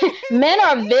 Men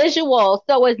are visual.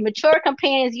 So as mature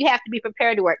companions, you have to be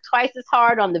prepared to work twice as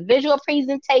hard on the visual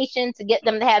presentation to get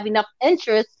them to have enough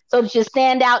interest so that you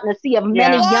stand out in the sea of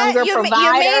many younger providers.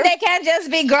 You mean they can't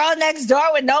just be girl next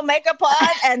door with no makeup on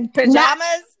and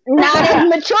pajamas? Not as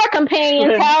mature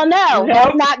companions. Hell no.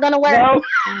 That's not going to work.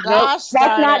 That's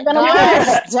not going to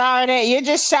work. Darn it. You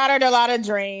just shattered a lot of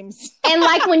dreams. And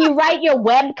like when you write your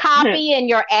web copy and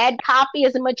your ad copy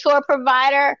as a mature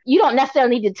provider, you don't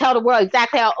necessarily need to tell the world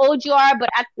exactly how old you are, but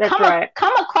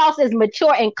come across as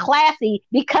mature and classy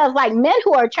because like men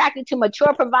who are attracted to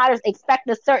mature providers expect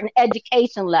a certain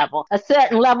education level, a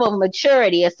certain level of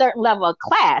maturity, a certain level of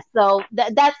class. So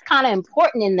that's kind of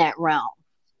important in that realm.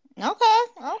 Okay.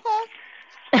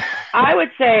 I would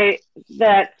say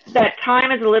that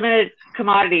time is a limited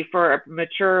commodity for a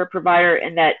mature provider,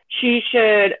 and that she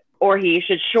should or he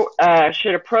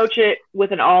should approach it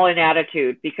with an all-in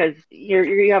attitude because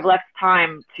you have less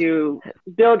time to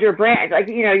build your brand. Like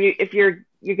if you're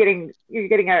you're getting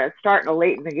a start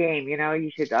late in the game.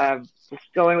 You should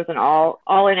just go in with an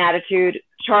all in attitude.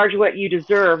 Charge what you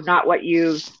deserve, not what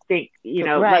you think.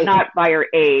 Right. Not by your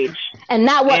age, and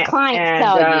not what clients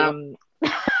tell you.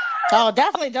 Oh,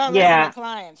 definitely don't listen to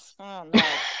clients. Oh no.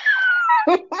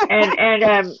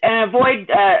 and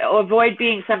avoid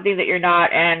being something that you're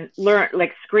not, and learn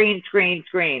screen.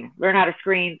 Learn how to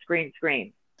screen.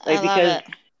 I love it.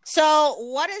 So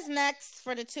what is next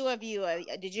for the two of you?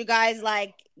 Did you guys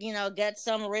get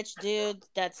some rich dude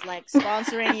that's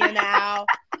sponsoring you now,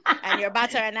 and you're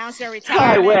about to announce your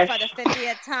retirement for the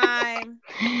 50th time?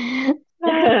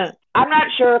 I'm not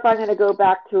sure if I'm going to go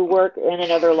back to work in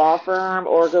another law firm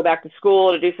or go back to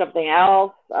school to do something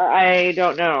else. I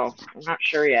don't know. I'm not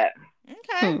sure yet.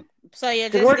 Okay. So you're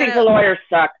just working for lawyers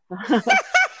sucks.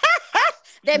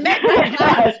 They make great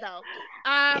clients, though.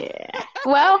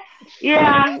 Well,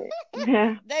 yeah.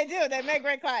 They do. They make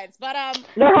great clients, but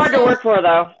they're hard to work for,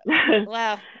 though.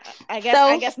 Well, I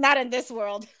guess not in this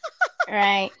world.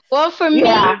 Right. Well, for me,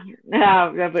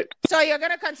 but so you're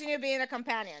gonna continue being a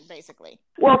companion, basically.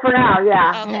 Well, for now,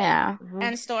 yeah. Okay. Yeah. Mm-hmm.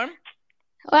 And Storm?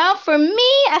 Well, for me,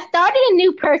 I started a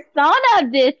new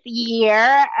persona this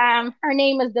year. Her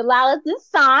name is Delilah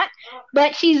Desant,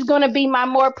 but she's going to be my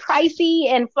more pricey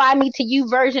and fly me to you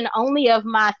version only of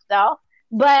myself.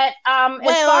 But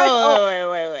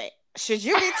wait. Should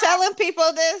you be telling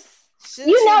people this?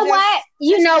 You know what?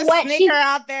 Sneak her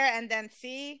out there and then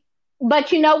see.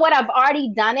 But you know what? I've already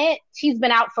done it. She's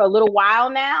been out for a little while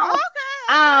now. Okay.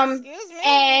 Excuse me.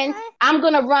 And I'm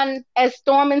going to run as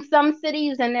Storm in some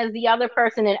cities and as the other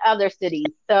person in other cities.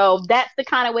 So that's the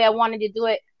kind of way I wanted to do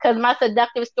it, because my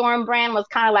Seductive Storm brand was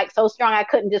kind of so strong I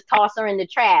couldn't just toss her in the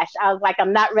trash. I was like,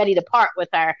 I'm not ready to part with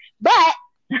her. But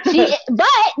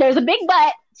there's a big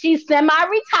but. She's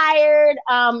semi-retired.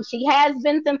 She has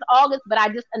been since August, but I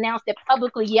just announced it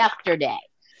publicly yesterday.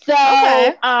 So,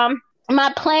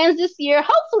 my plans this year,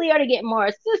 hopefully, are to get more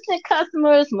assistant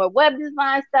customers, more web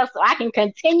design stuff, so I can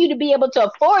continue to be able to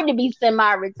afford to be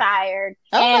semi-retired.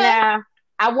 Okay. And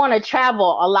I want to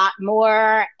travel a lot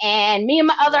more. And me and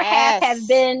my other half have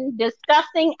been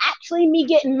discussing actually me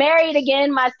getting married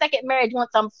again, my second marriage,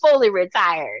 once I'm fully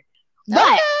retired.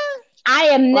 But I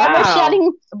am never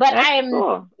I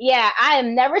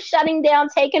am never shutting down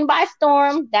Taken by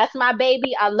Storm. That's my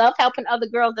baby. I love helping other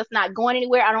girls that's not going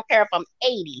anywhere. I don't care if I'm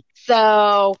 80.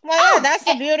 So, that's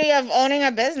the beauty of owning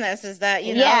a business, is that,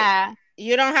 you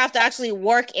don't have to actually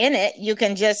work in it. You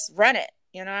can just run it.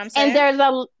 You know what I'm saying?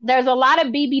 And there's a lot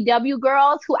of BBW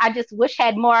girls who I just wish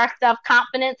had more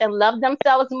self-confidence and loved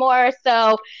themselves more.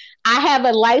 So I have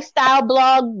a lifestyle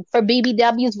blog for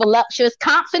BBW's Voluptuous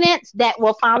Confidence that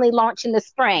will finally launch in the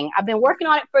spring. I've been working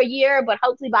on it for a year, but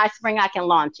hopefully by spring I can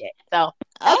launch it. So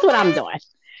that's what I'm doing.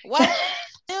 What?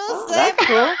 That's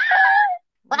cool.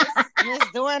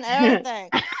 Miss doing everything.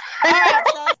 All right,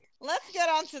 so let's get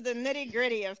on to the nitty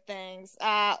gritty of things.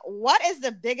 What is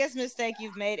the biggest mistake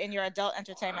you've made in your adult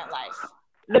entertainment life?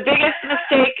 The biggest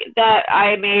mistake that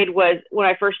I made was when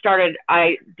I first started,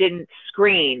 I didn't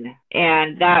screen,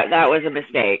 and that was a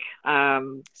mistake.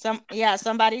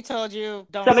 Somebody told you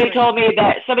don't. Somebody told me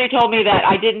that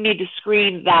I didn't need to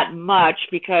screen that much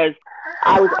because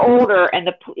I was older, and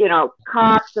the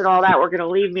cops and all that were going to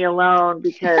leave me alone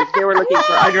because they were looking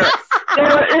for they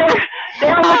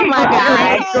were looking for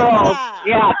underage girls.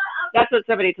 Yeah, that's what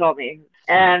somebody told me,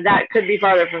 and that could be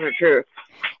farther from the truth.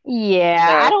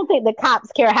 Yeah, I don't think the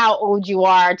cops care how old you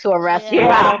are to arrest you.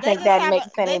 I don't think that makes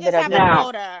any bit of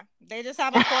difference. They just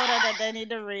have a quota that they need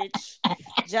to reach.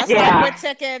 Just like with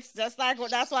tickets, that's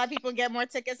why people get more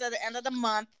tickets at the end of the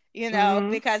month,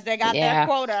 because they got their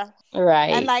quota.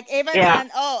 Right. And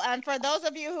and for those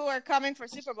of you who are coming for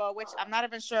Super Bowl, which I'm not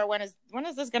even sure when is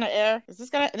this going to air? This is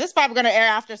probably going to air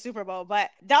after Super Bowl,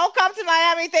 but don't come to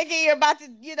Miami thinking you're about to,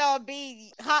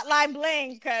 be Hotline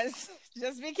Bling, because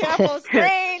just be careful,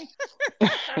 screen.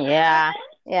 Yeah.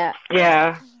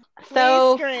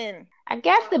 So screen. I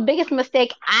guess the biggest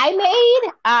mistake I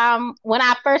made, when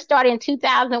I first started in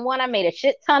 2001, I made a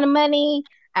shit ton of money.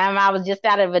 I was just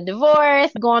out of a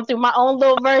divorce, going through my own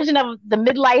little version of the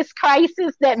midlife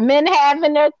crisis that men have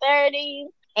in their 30s.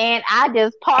 And I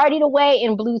just partied away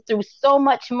and blew through so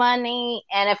much money.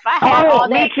 And if I had all that,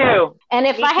 me too. And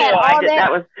if I had all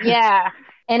that,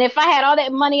 and if I had all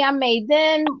that money I made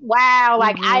then,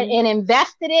 I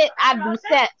invested it, I'd be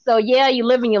set. So you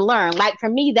live and you learn. Like for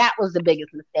me, that was the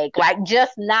biggest mistake. Like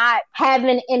just not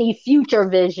having any future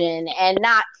vision and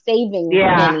not saving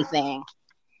anything.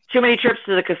 Too many trips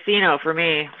to the casino for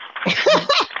me.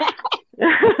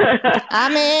 I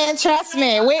mean, trust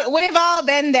me, we've all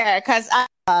been there, because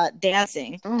I'm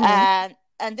dancing. And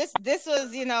and this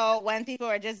was, when people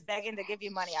were just begging to give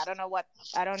you money. I don't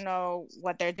know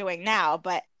what they're doing now,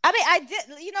 but I mean, I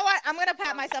did. You know what? I'm gonna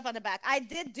pat myself on the back. I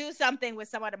did do something with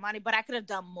some of the money, but I could have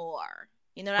done more.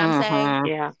 You know what I'm saying?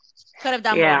 Yeah. Could have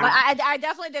done more, but I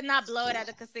definitely did not blow it at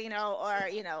the casino or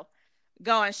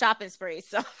go on shopping sprees.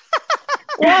 So,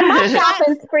 well, my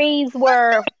shopping sprees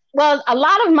were. Well, a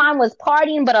lot of mine was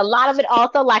partying, but a lot of it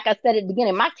also, like I said at the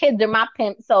beginning, my kids are my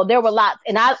pimps, so there were lots.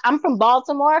 And I'm from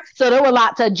Baltimore, so there were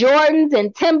lots of Jordans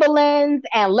and Timberlands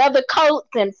and leather coats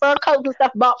and fur coats and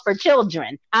stuff bought for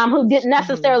children who didn't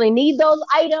necessarily need those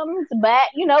items, but,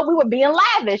 we were being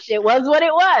lavish. It was what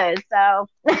it was, so.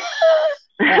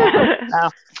 Yeah,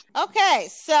 so. Okay,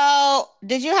 so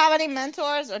did you have any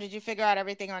mentors, or did you figure out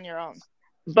everything on your own?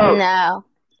 Both. No.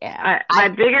 Yeah. My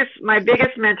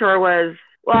biggest mentor was,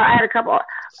 well, I had a couple.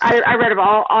 I read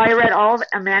all of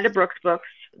Amanda Brooks' books.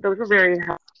 Those were very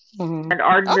helpful. And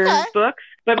Arden's books.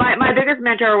 But my biggest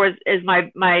mentor is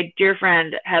my dear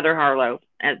friend Heather Harlow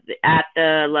at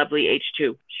the lovely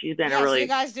H2. She's been a really so you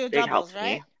guys do big doubles, help to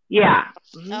right? me. Yeah.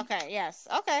 Mm-hmm. Okay. Yes.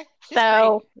 Okay.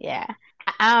 So yeah.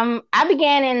 I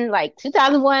began in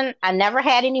 2001. I never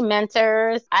had any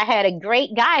mentors. I had a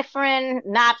great guy friend,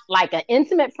 not like an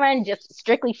intimate friend, just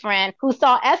strictly friend, who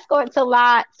saw escorts a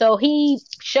lot. So he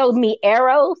showed me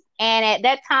Eros. And at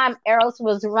that time, Eros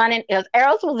was running,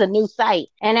 Eros was a new site.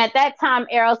 And at that time,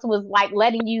 Eros was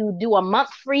letting you do a month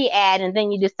free ad, and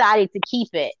then you decided to keep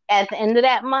it at the end of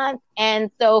that month. And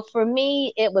so for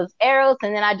me, it was Eros.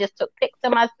 And then I just took pics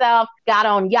of myself, got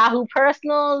on Yahoo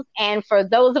Personals. And for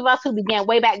those of us who began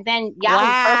way back then, Yahoo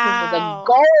Personals was a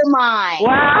gold mine.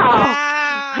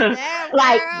 Wow.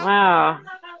 Wow.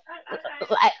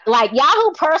 Like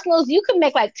Yahoo Personals, you could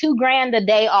make $2,000 a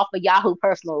day off of Yahoo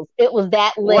Personals. It was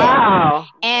that lit. Wow.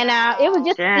 And it was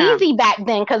just easy back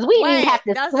then because we didn't have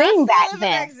to screen back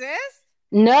then. Exist?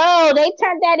 No, they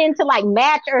turned that into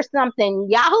Match or something.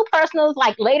 Yahoo Personals,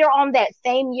 later on that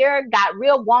same year, got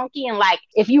real wonky, and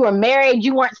if you were married,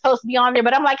 you weren't supposed to be on there.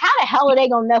 But I'm how the hell are they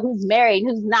gonna know who's married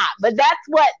and who's not? But that's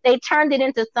what they turned it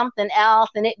into, something else,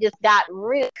 and it just got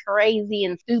real crazy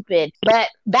and stupid. But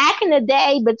back in the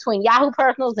day, between Yahoo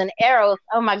Personals and Eros,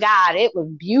 oh my God, it was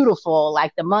beautiful.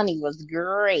 The money was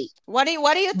great. What do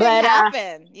you think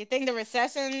happened? You think the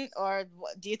recession, or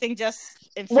do you think just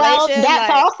inflation? Well,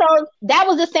 that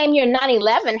was the same year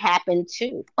 9/11 happened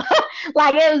too.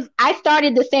 I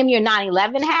started the same year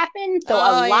 9/11 happened, so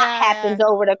a lot happened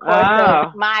over the course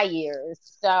of my years.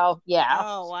 So yeah.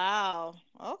 Oh wow.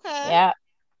 Okay. Yeah.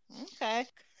 Okay.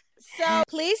 So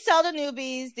please tell the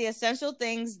newbies the essential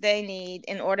things they need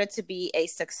in order to be a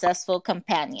successful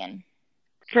companion.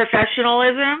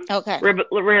 Professionalism, okay,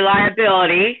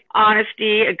 reliability,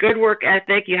 honesty, a good work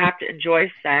ethic. You have to enjoy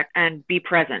sex and be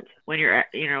present when you're,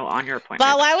 on your appointment.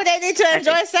 But why would they need to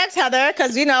enjoy sex, Heather?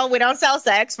 Because we don't sell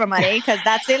sex for money because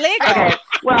that's illegal. Okay,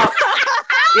 well,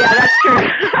 yeah, that's true.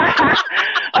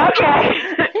 Okay.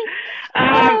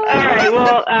 All right.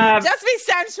 Well, just be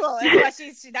sensual.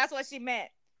 That's what she meant.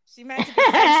 She meant to be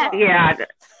sensual.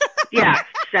 Yeah,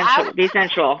 sensual. Be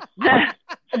sensual.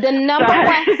 The number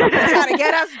one trying to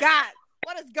get us got.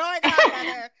 What is going on,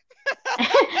 Heather?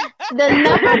 The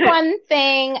number one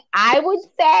thing I would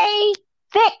say,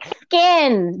 thick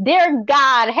skin. Dear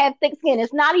God, have thick skin.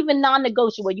 It's not even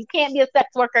non-negotiable. You can't be a sex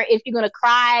worker if you're gonna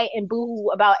cry and boo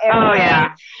about everything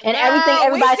and everything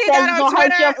everybody says is gonna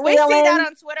hurt your feelings. We see that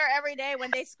on Twitter every day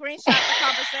when they screenshot the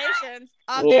conversations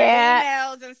of their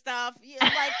emails and stuff.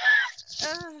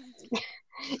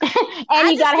 And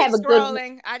you gotta have a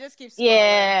good. I just keep scrolling.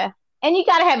 Yeah. And you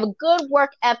got to have a good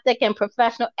work ethic and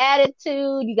professional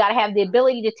attitude. You got to have the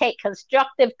ability to take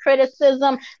constructive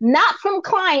criticism, not from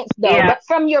clients, though, but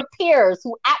from your peers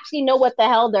who actually know what the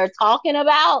hell they're talking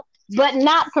about, but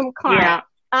not from clients.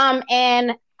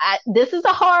 This is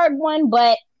a hard one,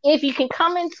 but if you can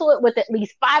come into it with at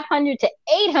least $500 to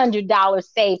 $800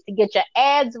 saved to get your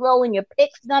ads rolling, your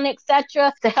pics done,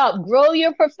 etc., to help grow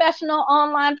your professional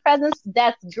online presence,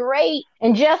 that's great.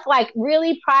 And just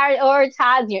really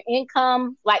prioritize your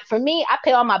income. For me, I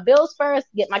pay all my bills first,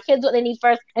 get my kids what they need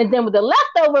first, and then with the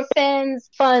leftover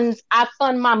funds, I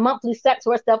fund my monthly sex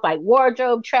work stuff like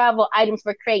wardrobe, travel, items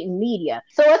for creating media.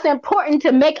 So it's important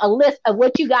to make a list of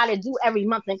what you got to do every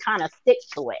month and kind of stick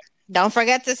to it. Don't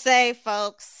forget to save,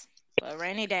 folks, for a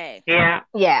rainy day.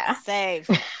 Yeah. Save.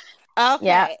 Okay.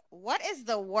 Yeah. What is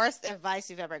the worst advice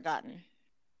you've ever gotten?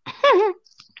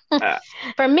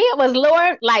 For me, it was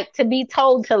to be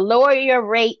told to lower your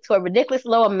rate to a ridiculous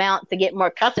low amount to get more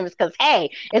customers because, hey,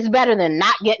 it's better than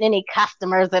not getting any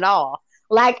customers at all.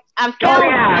 Like I Oh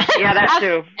found, yeah, that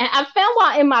too. I found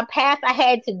while in my past I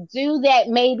had to do that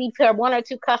maybe to one or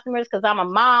two customers because I'm a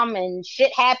mom and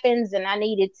shit happens and I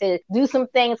needed to do some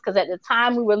things because at the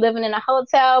time we were living in a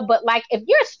hotel. But like if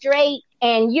you're straight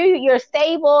and you're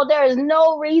stable, there is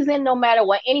no reason, no matter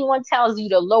what anyone tells you,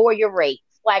 to lower your rates.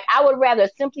 Like I would rather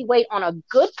simply wait on a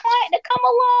good client to come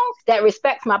along that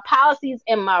respects my policies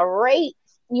and my rates,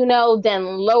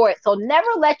 than lower it. So never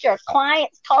let your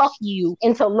clients talk you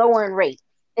into lowering rates.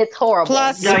 It's horrible.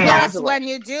 Plus, Oh, yeah. plus, when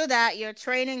you do that, you're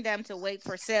training them to wait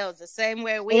for sales the same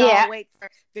way we Yeah. all wait for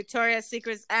Victoria's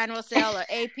Secret's annual sale or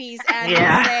AP's annual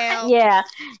Yeah. sale. Yeah,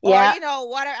 yeah, Or,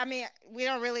 whatever. I mean, we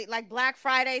don't really like Black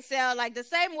Friday sale. Like the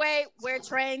same way we're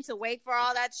trained to wait for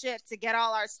all that shit to get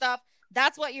all our stuff.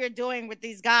 That's what you're doing with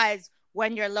these guys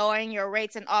when you're lowering your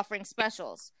rates and offering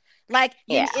specials. Like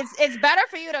Yeah. it's better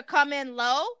for you to come in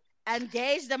low and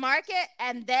gauge the market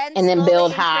and then And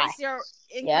build high.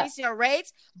 increase your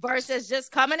rates versus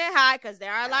just coming in high, because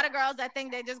there are a lot of girls that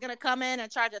think they're just gonna come in and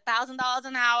charge $1,000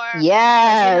 an hour.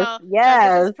 Yes, 'cause,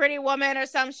 yes. this is Pretty Woman or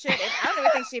some shit. I don't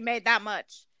even think she made that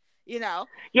much. Yeah,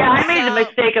 I made the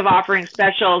mistake of offering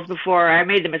specials before. I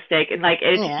made the mistake, and like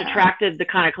it just attracted the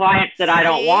kind of clients that I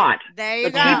don't want. There you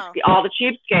go. All the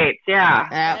cheapskates.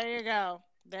 Yeah.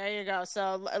 There you go.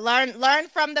 So learn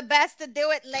from the best to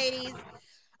do it, ladies.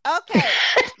 Okay.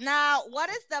 Now, what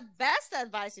is the best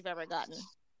advice you've ever gotten?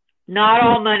 Not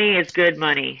all money is good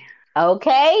money.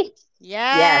 Okay.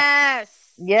 Yes.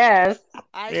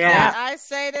 I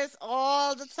say this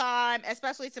all the time,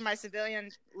 especially to my civilian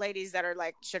ladies that are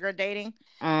like sugar dating.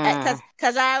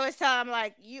 Because I always tell them,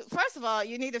 like, first of all,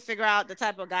 you need to figure out the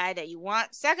type of guy that you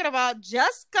want. Second of all,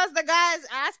 just because the guy is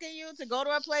asking you to go to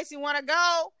a place you want to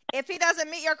go, if he doesn't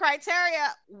meet your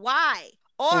criteria, why?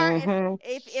 Or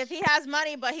if he has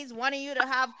money, but he's wanting you to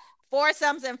have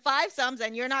foursomes and fivesome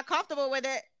and you're not comfortable with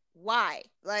it, why?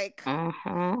 Like,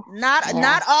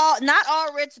 not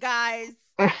all rich guys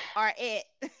are it.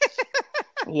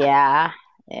 Yeah.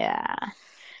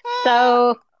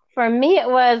 So for me, it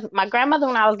was my grandmother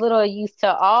when I was little used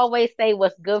to always say,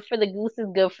 "What's good for the goose is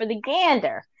good for the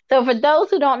gander." So for those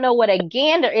who don't know what a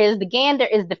gander is, the gander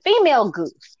is the female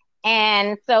goose.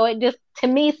 And so it just, to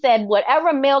me, said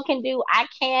whatever male can do, I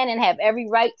can and have every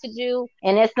right to do.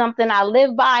 And it's something I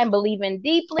live by and believe in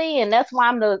deeply. And that's why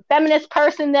I'm the feminist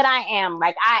person that I am.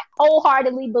 Like, I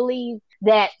wholeheartedly believe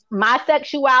that my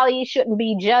sexuality shouldn't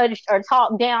be judged or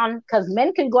talked down, because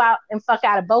men can go out and fuck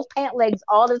out of both pant legs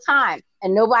all the time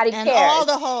and nobody cares. And all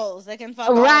the holes. They can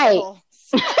fuck right. all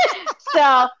the holes.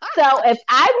 So if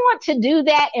I want to do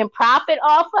that and profit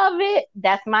off of it,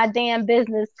 that's my damn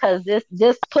business, because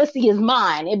this pussy is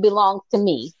mine. It belongs to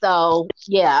me. So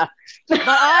yeah. But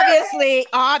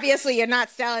obviously you're not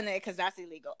selling it because that's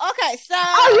illegal. Okay, so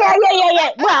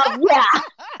yeah. Well, yeah.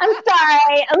 I'm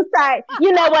sorry.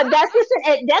 You know what? That's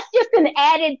just an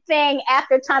added thing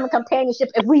after time of companionship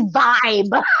if we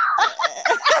vibe.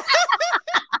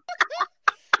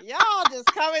 Y'all just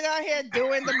coming out here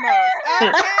doing the most.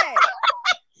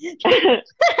 Okay.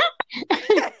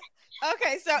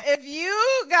 Okay, so if you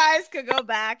guys could go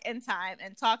back in time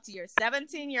and talk to your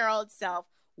 17-year-old self,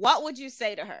 what would you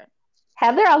say to her?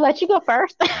 Heather, I'll let you go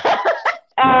first.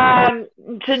 To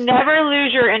never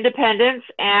lose your independence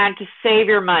and to save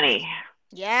your money.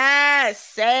 Yes,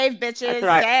 save, bitches, That's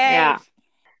right. save. Yeah.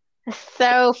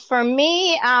 So for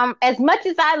me, as much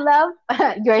as I love,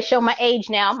 you're going to show my age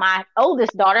now, my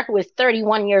oldest daughter, who is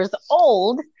 31 years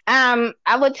old,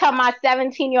 I would tell my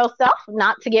 17-year-old self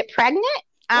not to get pregnant.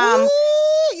 Ooh,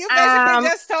 you basically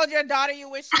just told your daughter you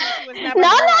wish she was never born. No,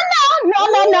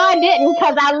 I didn't,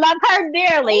 because I love her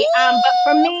dearly.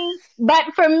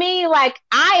 But for me, like,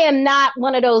 I am not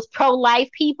one of those pro-life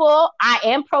people. I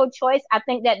am pro-choice. I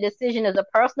think that decision is a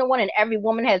personal one, and every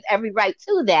woman has every right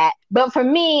to that. But for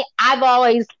me, I've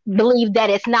always believed that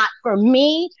it's not for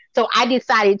me. So I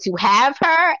decided to have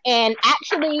her. And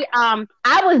actually, I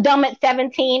was dumb at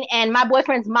 17, and my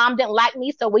boyfriend's mom didn't like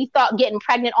me. So we thought getting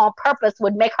pregnant on purpose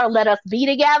would make her let us be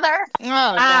together.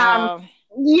 Oh, no.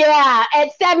 Yeah, at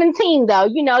 17, though,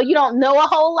 you don't know a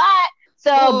whole lot.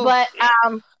 So, but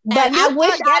I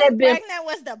wish I'd have been pregnant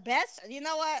was the best. You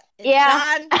know what?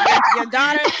 Yeah. Your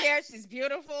daughter's here. She's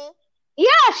beautiful.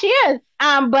 Yeah, she is.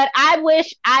 But I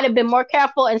wish I'd have been more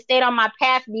careful and stayed on my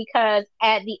path, because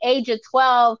at the age of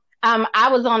 12, I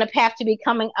was on a path to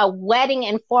becoming a wedding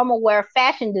and formal wear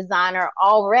fashion designer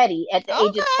already at the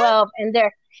age of 12.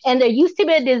 And there used to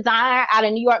be a designer out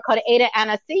of New York called Ada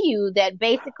Anasiu that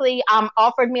basically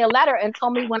offered me a letter and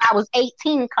told me when I was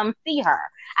 18, come see her.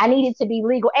 I needed to be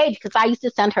legal age because I used to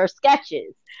send her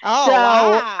sketches. Oh,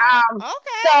 wow.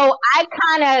 So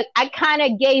I kind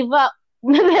of gave up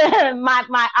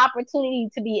my opportunity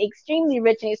to be extremely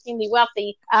rich and extremely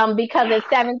wealthy, because at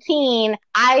 17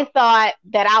 I thought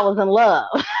that I was in love.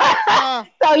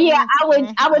 So yeah,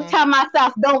 I would tell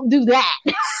myself, don't do that.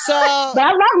 So, but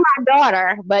I love my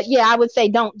daughter, but yeah, I would say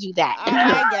don't do that.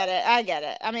 I get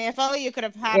it. I mean, if only you could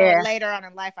have had her later on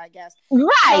in life, I guess.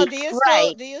 Right.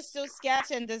 So do you still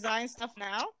sketch and design stuff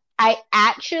now? I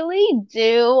actually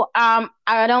do.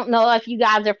 I don't know if you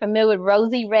guys are familiar with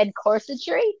Rosie Red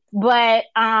Corsetry, but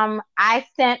I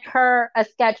sent her a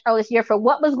sketch earlier this year for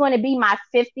what was going to be my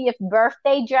 50th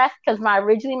birthday dress, because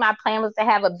originally my plan was to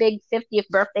have a big 50th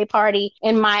birthday party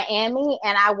in Miami,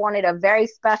 and I wanted a very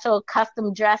special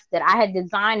custom dress that I had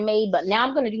designed made. But now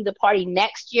I'm going to do the party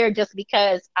next year, just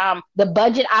because the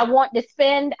budget I want to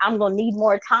spend, I'm going to need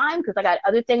more time because I got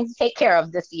other things to take care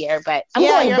of this year. But I'm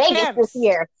going to Vegas this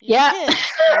year. Yeah.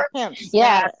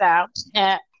 Yeah.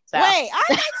 So. Wait,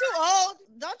 I'm not too old.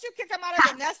 Don't you kick them out of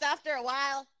the nest after a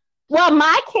while? Well,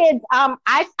 my kids,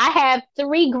 I have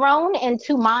 3 grown and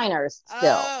 2 minors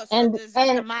still. Oh, so just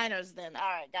the minors then. All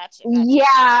right, gotcha.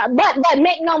 Yeah, but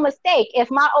make no mistake,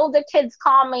 if my older kids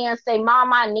call me and say,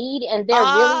 "Mom, I need," and they're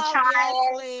really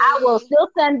trying, I will still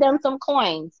send them some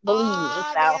coins. Believe me.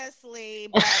 Obviously,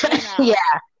 but you know.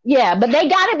 Yeah, but they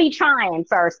got to be trying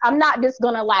first. I'm not just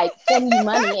going to send you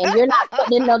money and you're not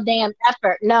putting in no damn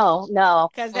effort. No.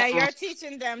 Because then you're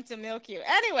teaching them to milk you.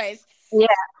 Anyways. Yeah.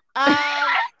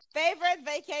 Favorite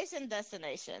vacation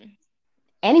destination?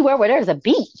 Anywhere where there's a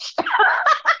beach.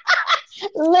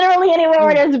 Literally anywhere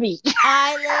where there's a beach.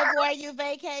 I live where you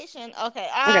vacation. Okay.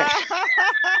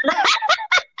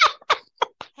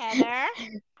 Heather?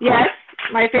 Yes.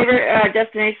 My favorite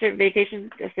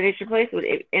vacation destination place would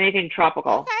anything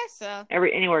tropical. Okay, so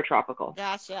anywhere tropical.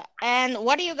 Gotcha. And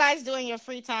what do you guys do in your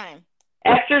free time?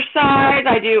 Exercise.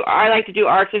 I like to do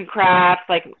arts and crafts,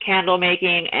 like candle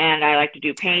making, and I like to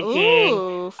do painting.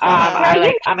 Ooh,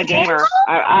 I'm a gamer.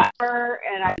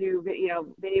 And I do video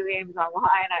games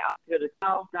online. I also go to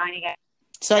dining at.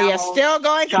 So you're still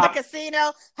going to the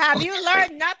casino? Have you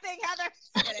learned nothing, Heather?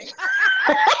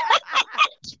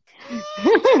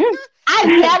 I've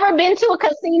never been to a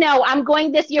casino. I'm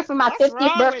going this year for my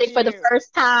 50th birthday for the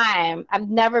first time. I've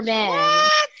never been.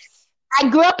 What? I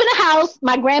grew up in a house.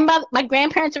 My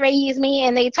grandparents raised me,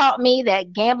 and they taught me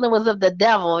that gambling was of the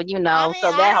devil. I mean, so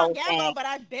that I whole don't gamble, thing. but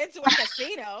I've been to a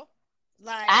casino.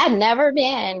 I've never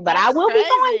been, but I will be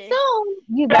going soon.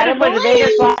 You better believe. I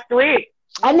Vegas last week.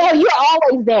 I know you're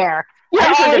always there. You're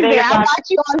always there. I watch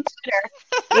you on Twitter.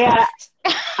 Yeah,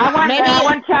 I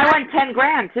won 10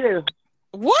 grand too.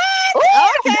 What? Ooh,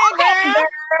 okay,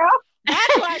 girl.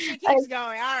 That's why she keeps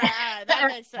going. All right. That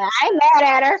makes sense. I ain't mad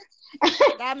at her.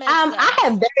 That makes sense.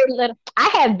 I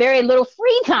have very little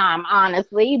free time,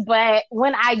 honestly, but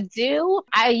when I do,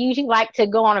 I usually like to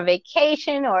go on a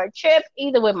vacation or a trip,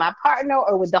 either with my partner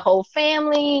or with the whole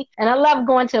family. And I love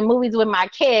going to movies with my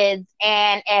kids.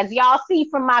 And as y'all see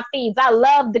from my feeds, I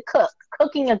love to cook.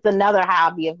 Cooking is another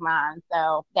hobby of mine.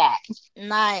 So that.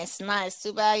 Nice.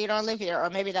 Too bad you don't live here, or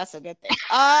maybe that's a good thing.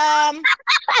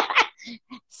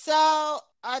 So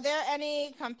are there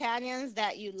any companions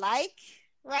that you like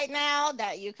right now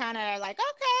that you kind of are like,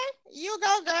 okay, you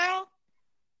go, girl?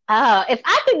 If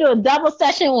I could do a double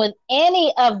session with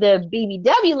any of the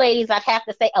BBW ladies, I'd have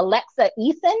to say Alexa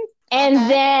Eason. And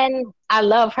then I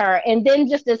love her. And then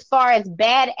just as far as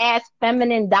badass,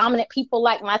 feminine, dominant people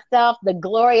like myself, the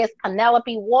glorious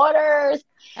Penelope Waters.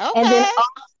 Okay.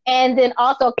 And then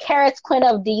also Karis Quinn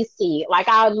of DC.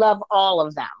 I love all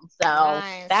of them. So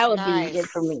that would be it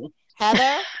for me.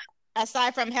 Heather,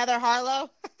 aside from Heather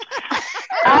Harlow?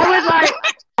 I would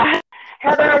like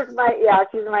Heather.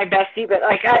 She's my bestie. But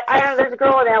I don't know. There's a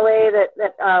girl in LA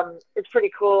that it's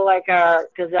pretty cool.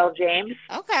 Gazelle James.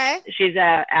 Okay. She's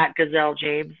at Gazelle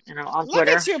James. On Twitter. Look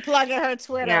at you plugging her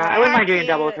Twitter. Yeah, I wouldn't mind doing a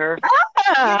double with her.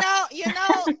 You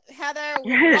know, Heather.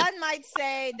 One might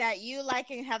say that you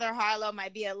liking Heather Harlow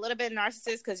might be a little bit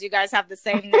narcissist because you guys have the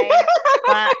same name,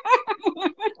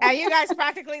 and you guys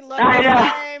practically look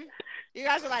the same. You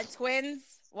guys are like twins.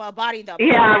 Well, body double.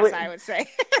 Yeah, I would say.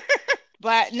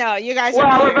 But no, you guys.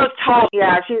 Well, we're both tall.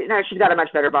 Yeah, she's got a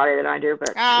much better body than I do.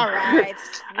 But all right,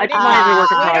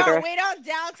 we don't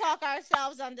down talk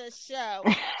ourselves on this show.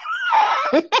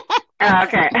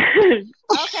 Okay.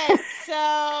 Okay,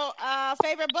 so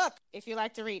favorite book if you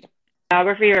like to read.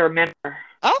 Biography or memoir.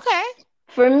 Okay.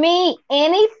 For me,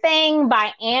 anything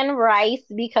by Anne Rice,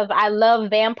 because I love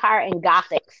vampire and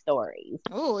gothic stories.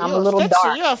 Ooh, I'm a little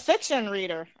dark. You're a fiction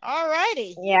reader. All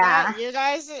righty. Yeah. You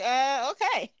guys,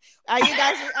 okay.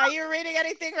 Are you reading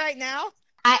anything right now?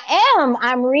 I am.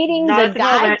 I'm reading Not the at the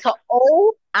guide moment. to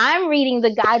old. I'm reading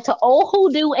the guide to old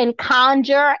hoodoo and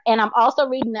conjure, and I'm also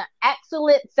reading an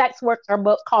excellent sex worker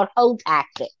book called Hoe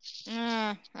Tactics.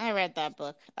 I read that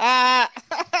book. I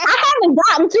haven't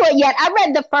gotten to it yet. I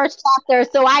read the first chapter,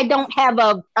 so I don't have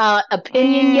a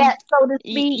opinion yet, so to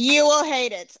speak. You will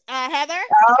hate it, Heather.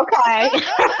 Okay.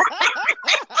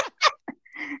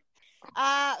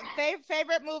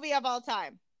 Favorite movie of all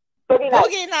time? Boogie Nights.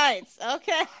 Boogie Nights.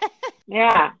 Okay.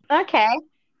 Yeah. Okay.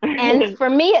 And for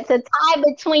me, it's a tie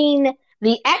between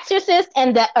The Exorcist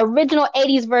and the original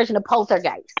 80s version of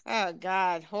Poltergeist. Oh,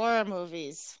 God. Horror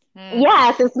movies.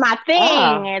 Yes, it's my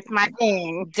thing. It's my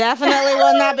thing. Definitely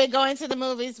will not be going to the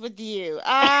movies with you.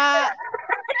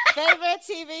 Favorite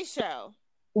TV show?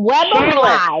 Web of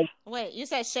Lies. Wait, you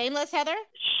said Shameless, Heather?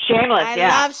 Shameless, I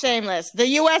love Shameless. The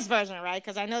U.S. version, right?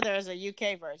 Because I know there is a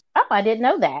U.K. version. Oh, I didn't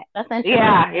know that. That's interesting.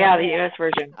 Yeah, the U.S.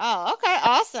 version. Oh, okay.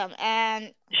 Awesome.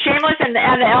 And Shameless and the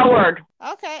L Word.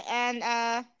 Okay. And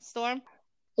Storm?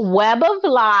 Web of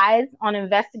Lies on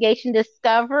Investigation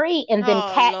Discovery, and then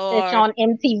Catfish on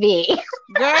MTV.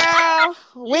 Girl,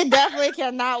 we definitely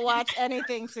cannot watch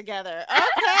anything together. Okay.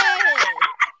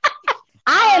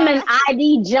 I am an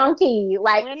ID junkie.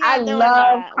 Like, I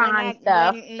love crime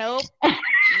stuff. Nope,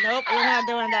 we're not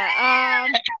doing that.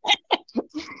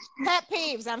 Pet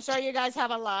peeves. I'm sure you guys have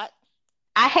a lot.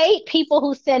 I hate people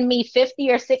who send me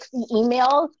 50 or 60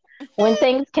 emails when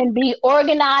things can be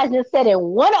organized instead in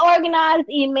one organized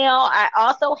email. I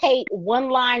also hate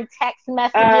one-line text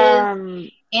messages.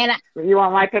 And you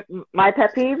want my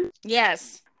pet peeve?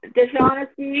 Yes.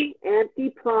 Dishonesty, empty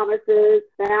promises,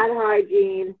 bad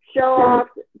hygiene, show-off,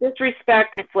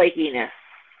 disrespect, and flakiness.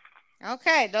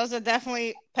 Okay, those are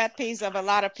definitely pet peeves of a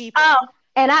lot of people. Oh,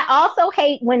 and I also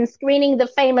hate when screening the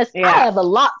famous, I have a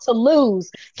lot to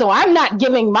lose, so I'm not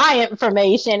giving my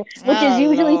information, which is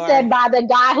usually said by the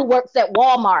guy who works at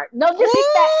Walmart. No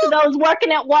disrespect to those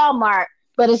working at Walmart,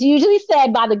 but it's usually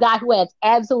said by the guy who has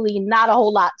absolutely not a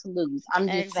whole lot to lose. I'm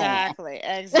just saying.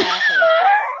 Exactly.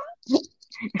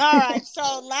 All right,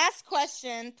 so last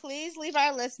question. Please leave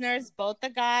our listeners, both the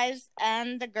guys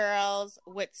and the girls,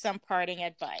 with some parting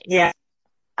advice. Yeah.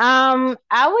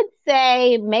 I would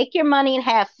say make your money and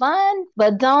have fun,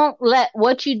 but don't let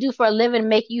what you do for a living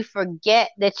make you forget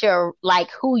that you're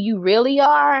like who you really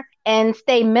are, and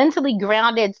stay mentally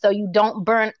grounded so you don't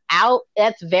burn out.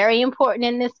 That's very important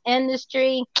in this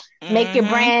industry. Make your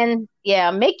brand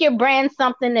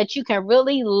something that you can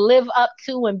really live up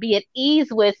to and be at ease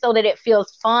with, so that it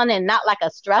feels fun and not like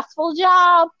a stressful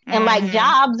job. And like,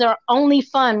 jobs are only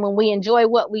fun when we enjoy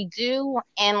what we do.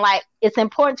 And like, it's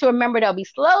important to remember there'll be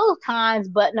slow times,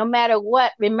 but no matter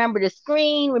what, remember to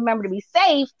screen, remember to be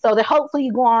safe, so that hopefully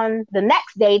you go on the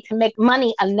next day to make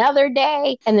money another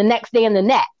day, and the next day and the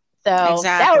next. So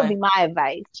that would be my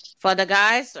advice. For the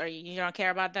guys, or you don't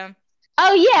care about them?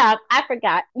 Oh, yeah. I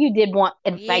forgot. You did want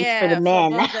advice for the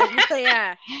men.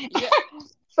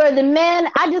 For the men,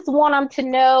 I just want them to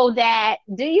know that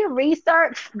do your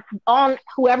research on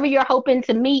whoever you're hoping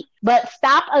to meet, but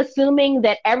stop assuming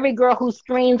that every girl who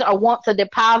screens or wants a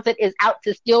deposit is out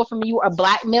to steal from you or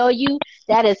blackmail you.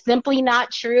 That is simply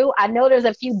not true. I know there's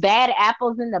a few bad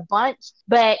apples in the bunch,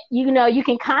 but you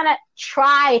can kind of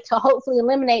try to hopefully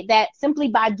eliminate that simply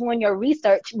by doing your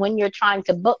research when you're trying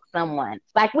to book someone.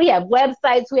 Like, we have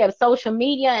websites, we have social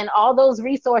media, and all those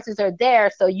resources are there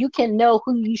so you can know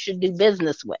who you should do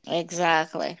business with.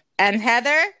 Exactly. And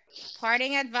Heather,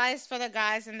 parting advice for the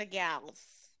guys and the gals.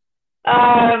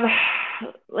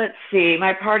 Let's see.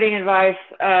 My parting advice,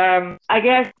 I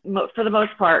guess for the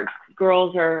most part,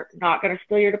 girls are not going to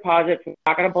steal your deposits,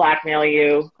 not going to blackmail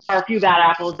you. There are a few bad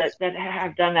apples that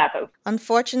have done that, though.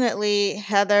 Unfortunately,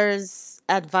 Heather's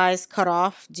advice cut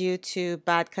off due to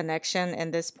bad connection in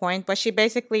this point, but she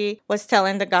basically was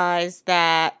telling the guys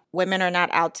that women are not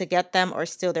out to get them or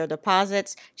steal their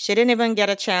deposits. She didn't even get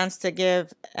a chance to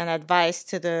give an advice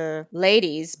to the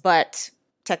ladies, but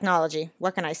technology,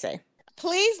 what can I say?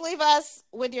 Please leave us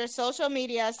with your social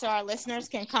media so our listeners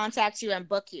can contact you and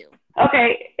book you.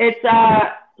 Okay, it's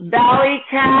Valley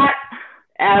Cat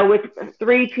with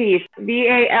 3 T's.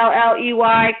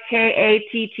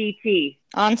 VALLEYKATTT.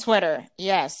 On Twitter,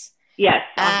 yes. Yes,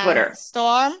 on Twitter.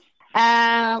 Storm?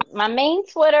 My main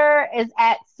Twitter is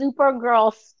at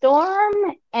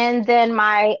SupergirlStorm, and then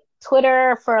my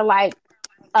Twitter for like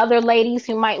other ladies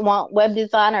who might want web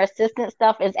design or assistant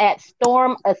stuff is at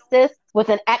Storm Assist with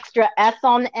an extra S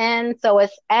on the end. So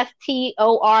it's STORMASSISTS.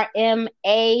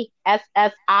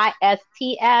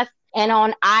 And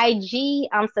on IG,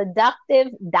 I'm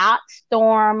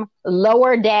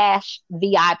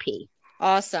seductive.storm_VIP.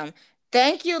 Awesome.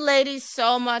 Thank you, ladies,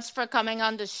 so much for coming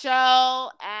on the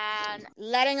show and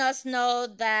letting us know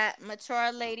that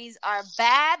mature ladies are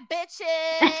bad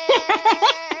bitches.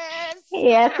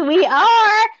 Yes, we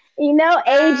are. You know,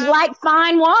 age like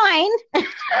fine wine.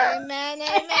 Amen, amen,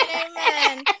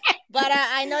 amen. But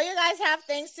I know you guys have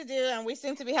things to do, and we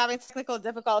seem to be having technical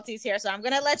difficulties here. So I'm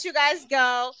going to let you guys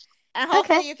go. And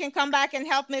hopefully you can come back and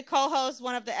help me co-host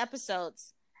one of the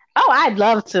episodes. Oh, I'd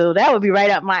love to. That would be right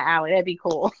up my alley. That'd be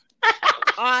cool.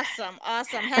 Awesome.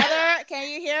 Heather, can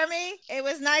you hear me? It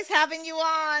was nice having you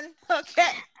on.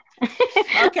 Okay. All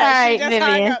right,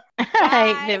 Vivian. All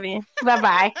right, Vivian.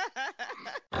 Bye-bye.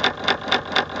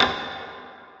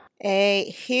 A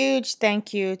huge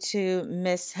thank you to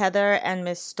Miss Heather and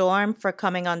Miss Storm for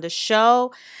coming on the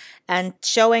show and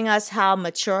showing us how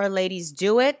mature ladies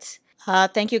do it.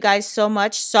 Thank you guys so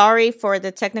much. Sorry for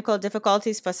the technical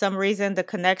difficulties. For some reason, the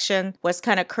connection was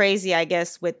kind of crazy, I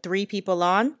guess, with 3 people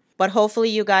on. But hopefully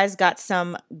you guys got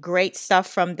some great stuff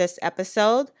from this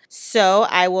episode. So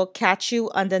I will catch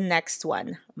you on the next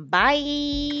one.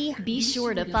 Bye. Be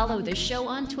sure to follow the show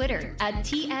on Twitter at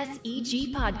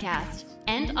TSEG Podcast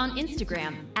and on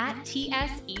Instagram at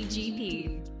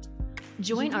TSEGP.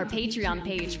 Join our Patreon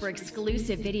page for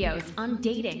exclusive videos on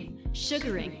dating,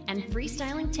 sugaring, and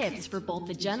freestyling tips for both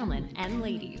the gentlemen and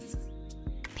ladies.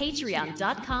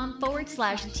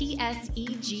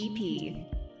 Patreon.com/TSEGP.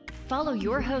 Follow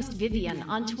your host Vivian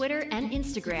on Twitter and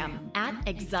Instagram at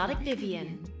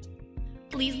ExoticVivian.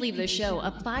 Please leave the show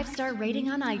a 5-star rating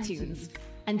on iTunes.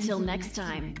 Until next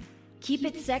time, keep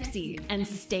it sexy and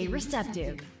stay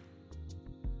receptive.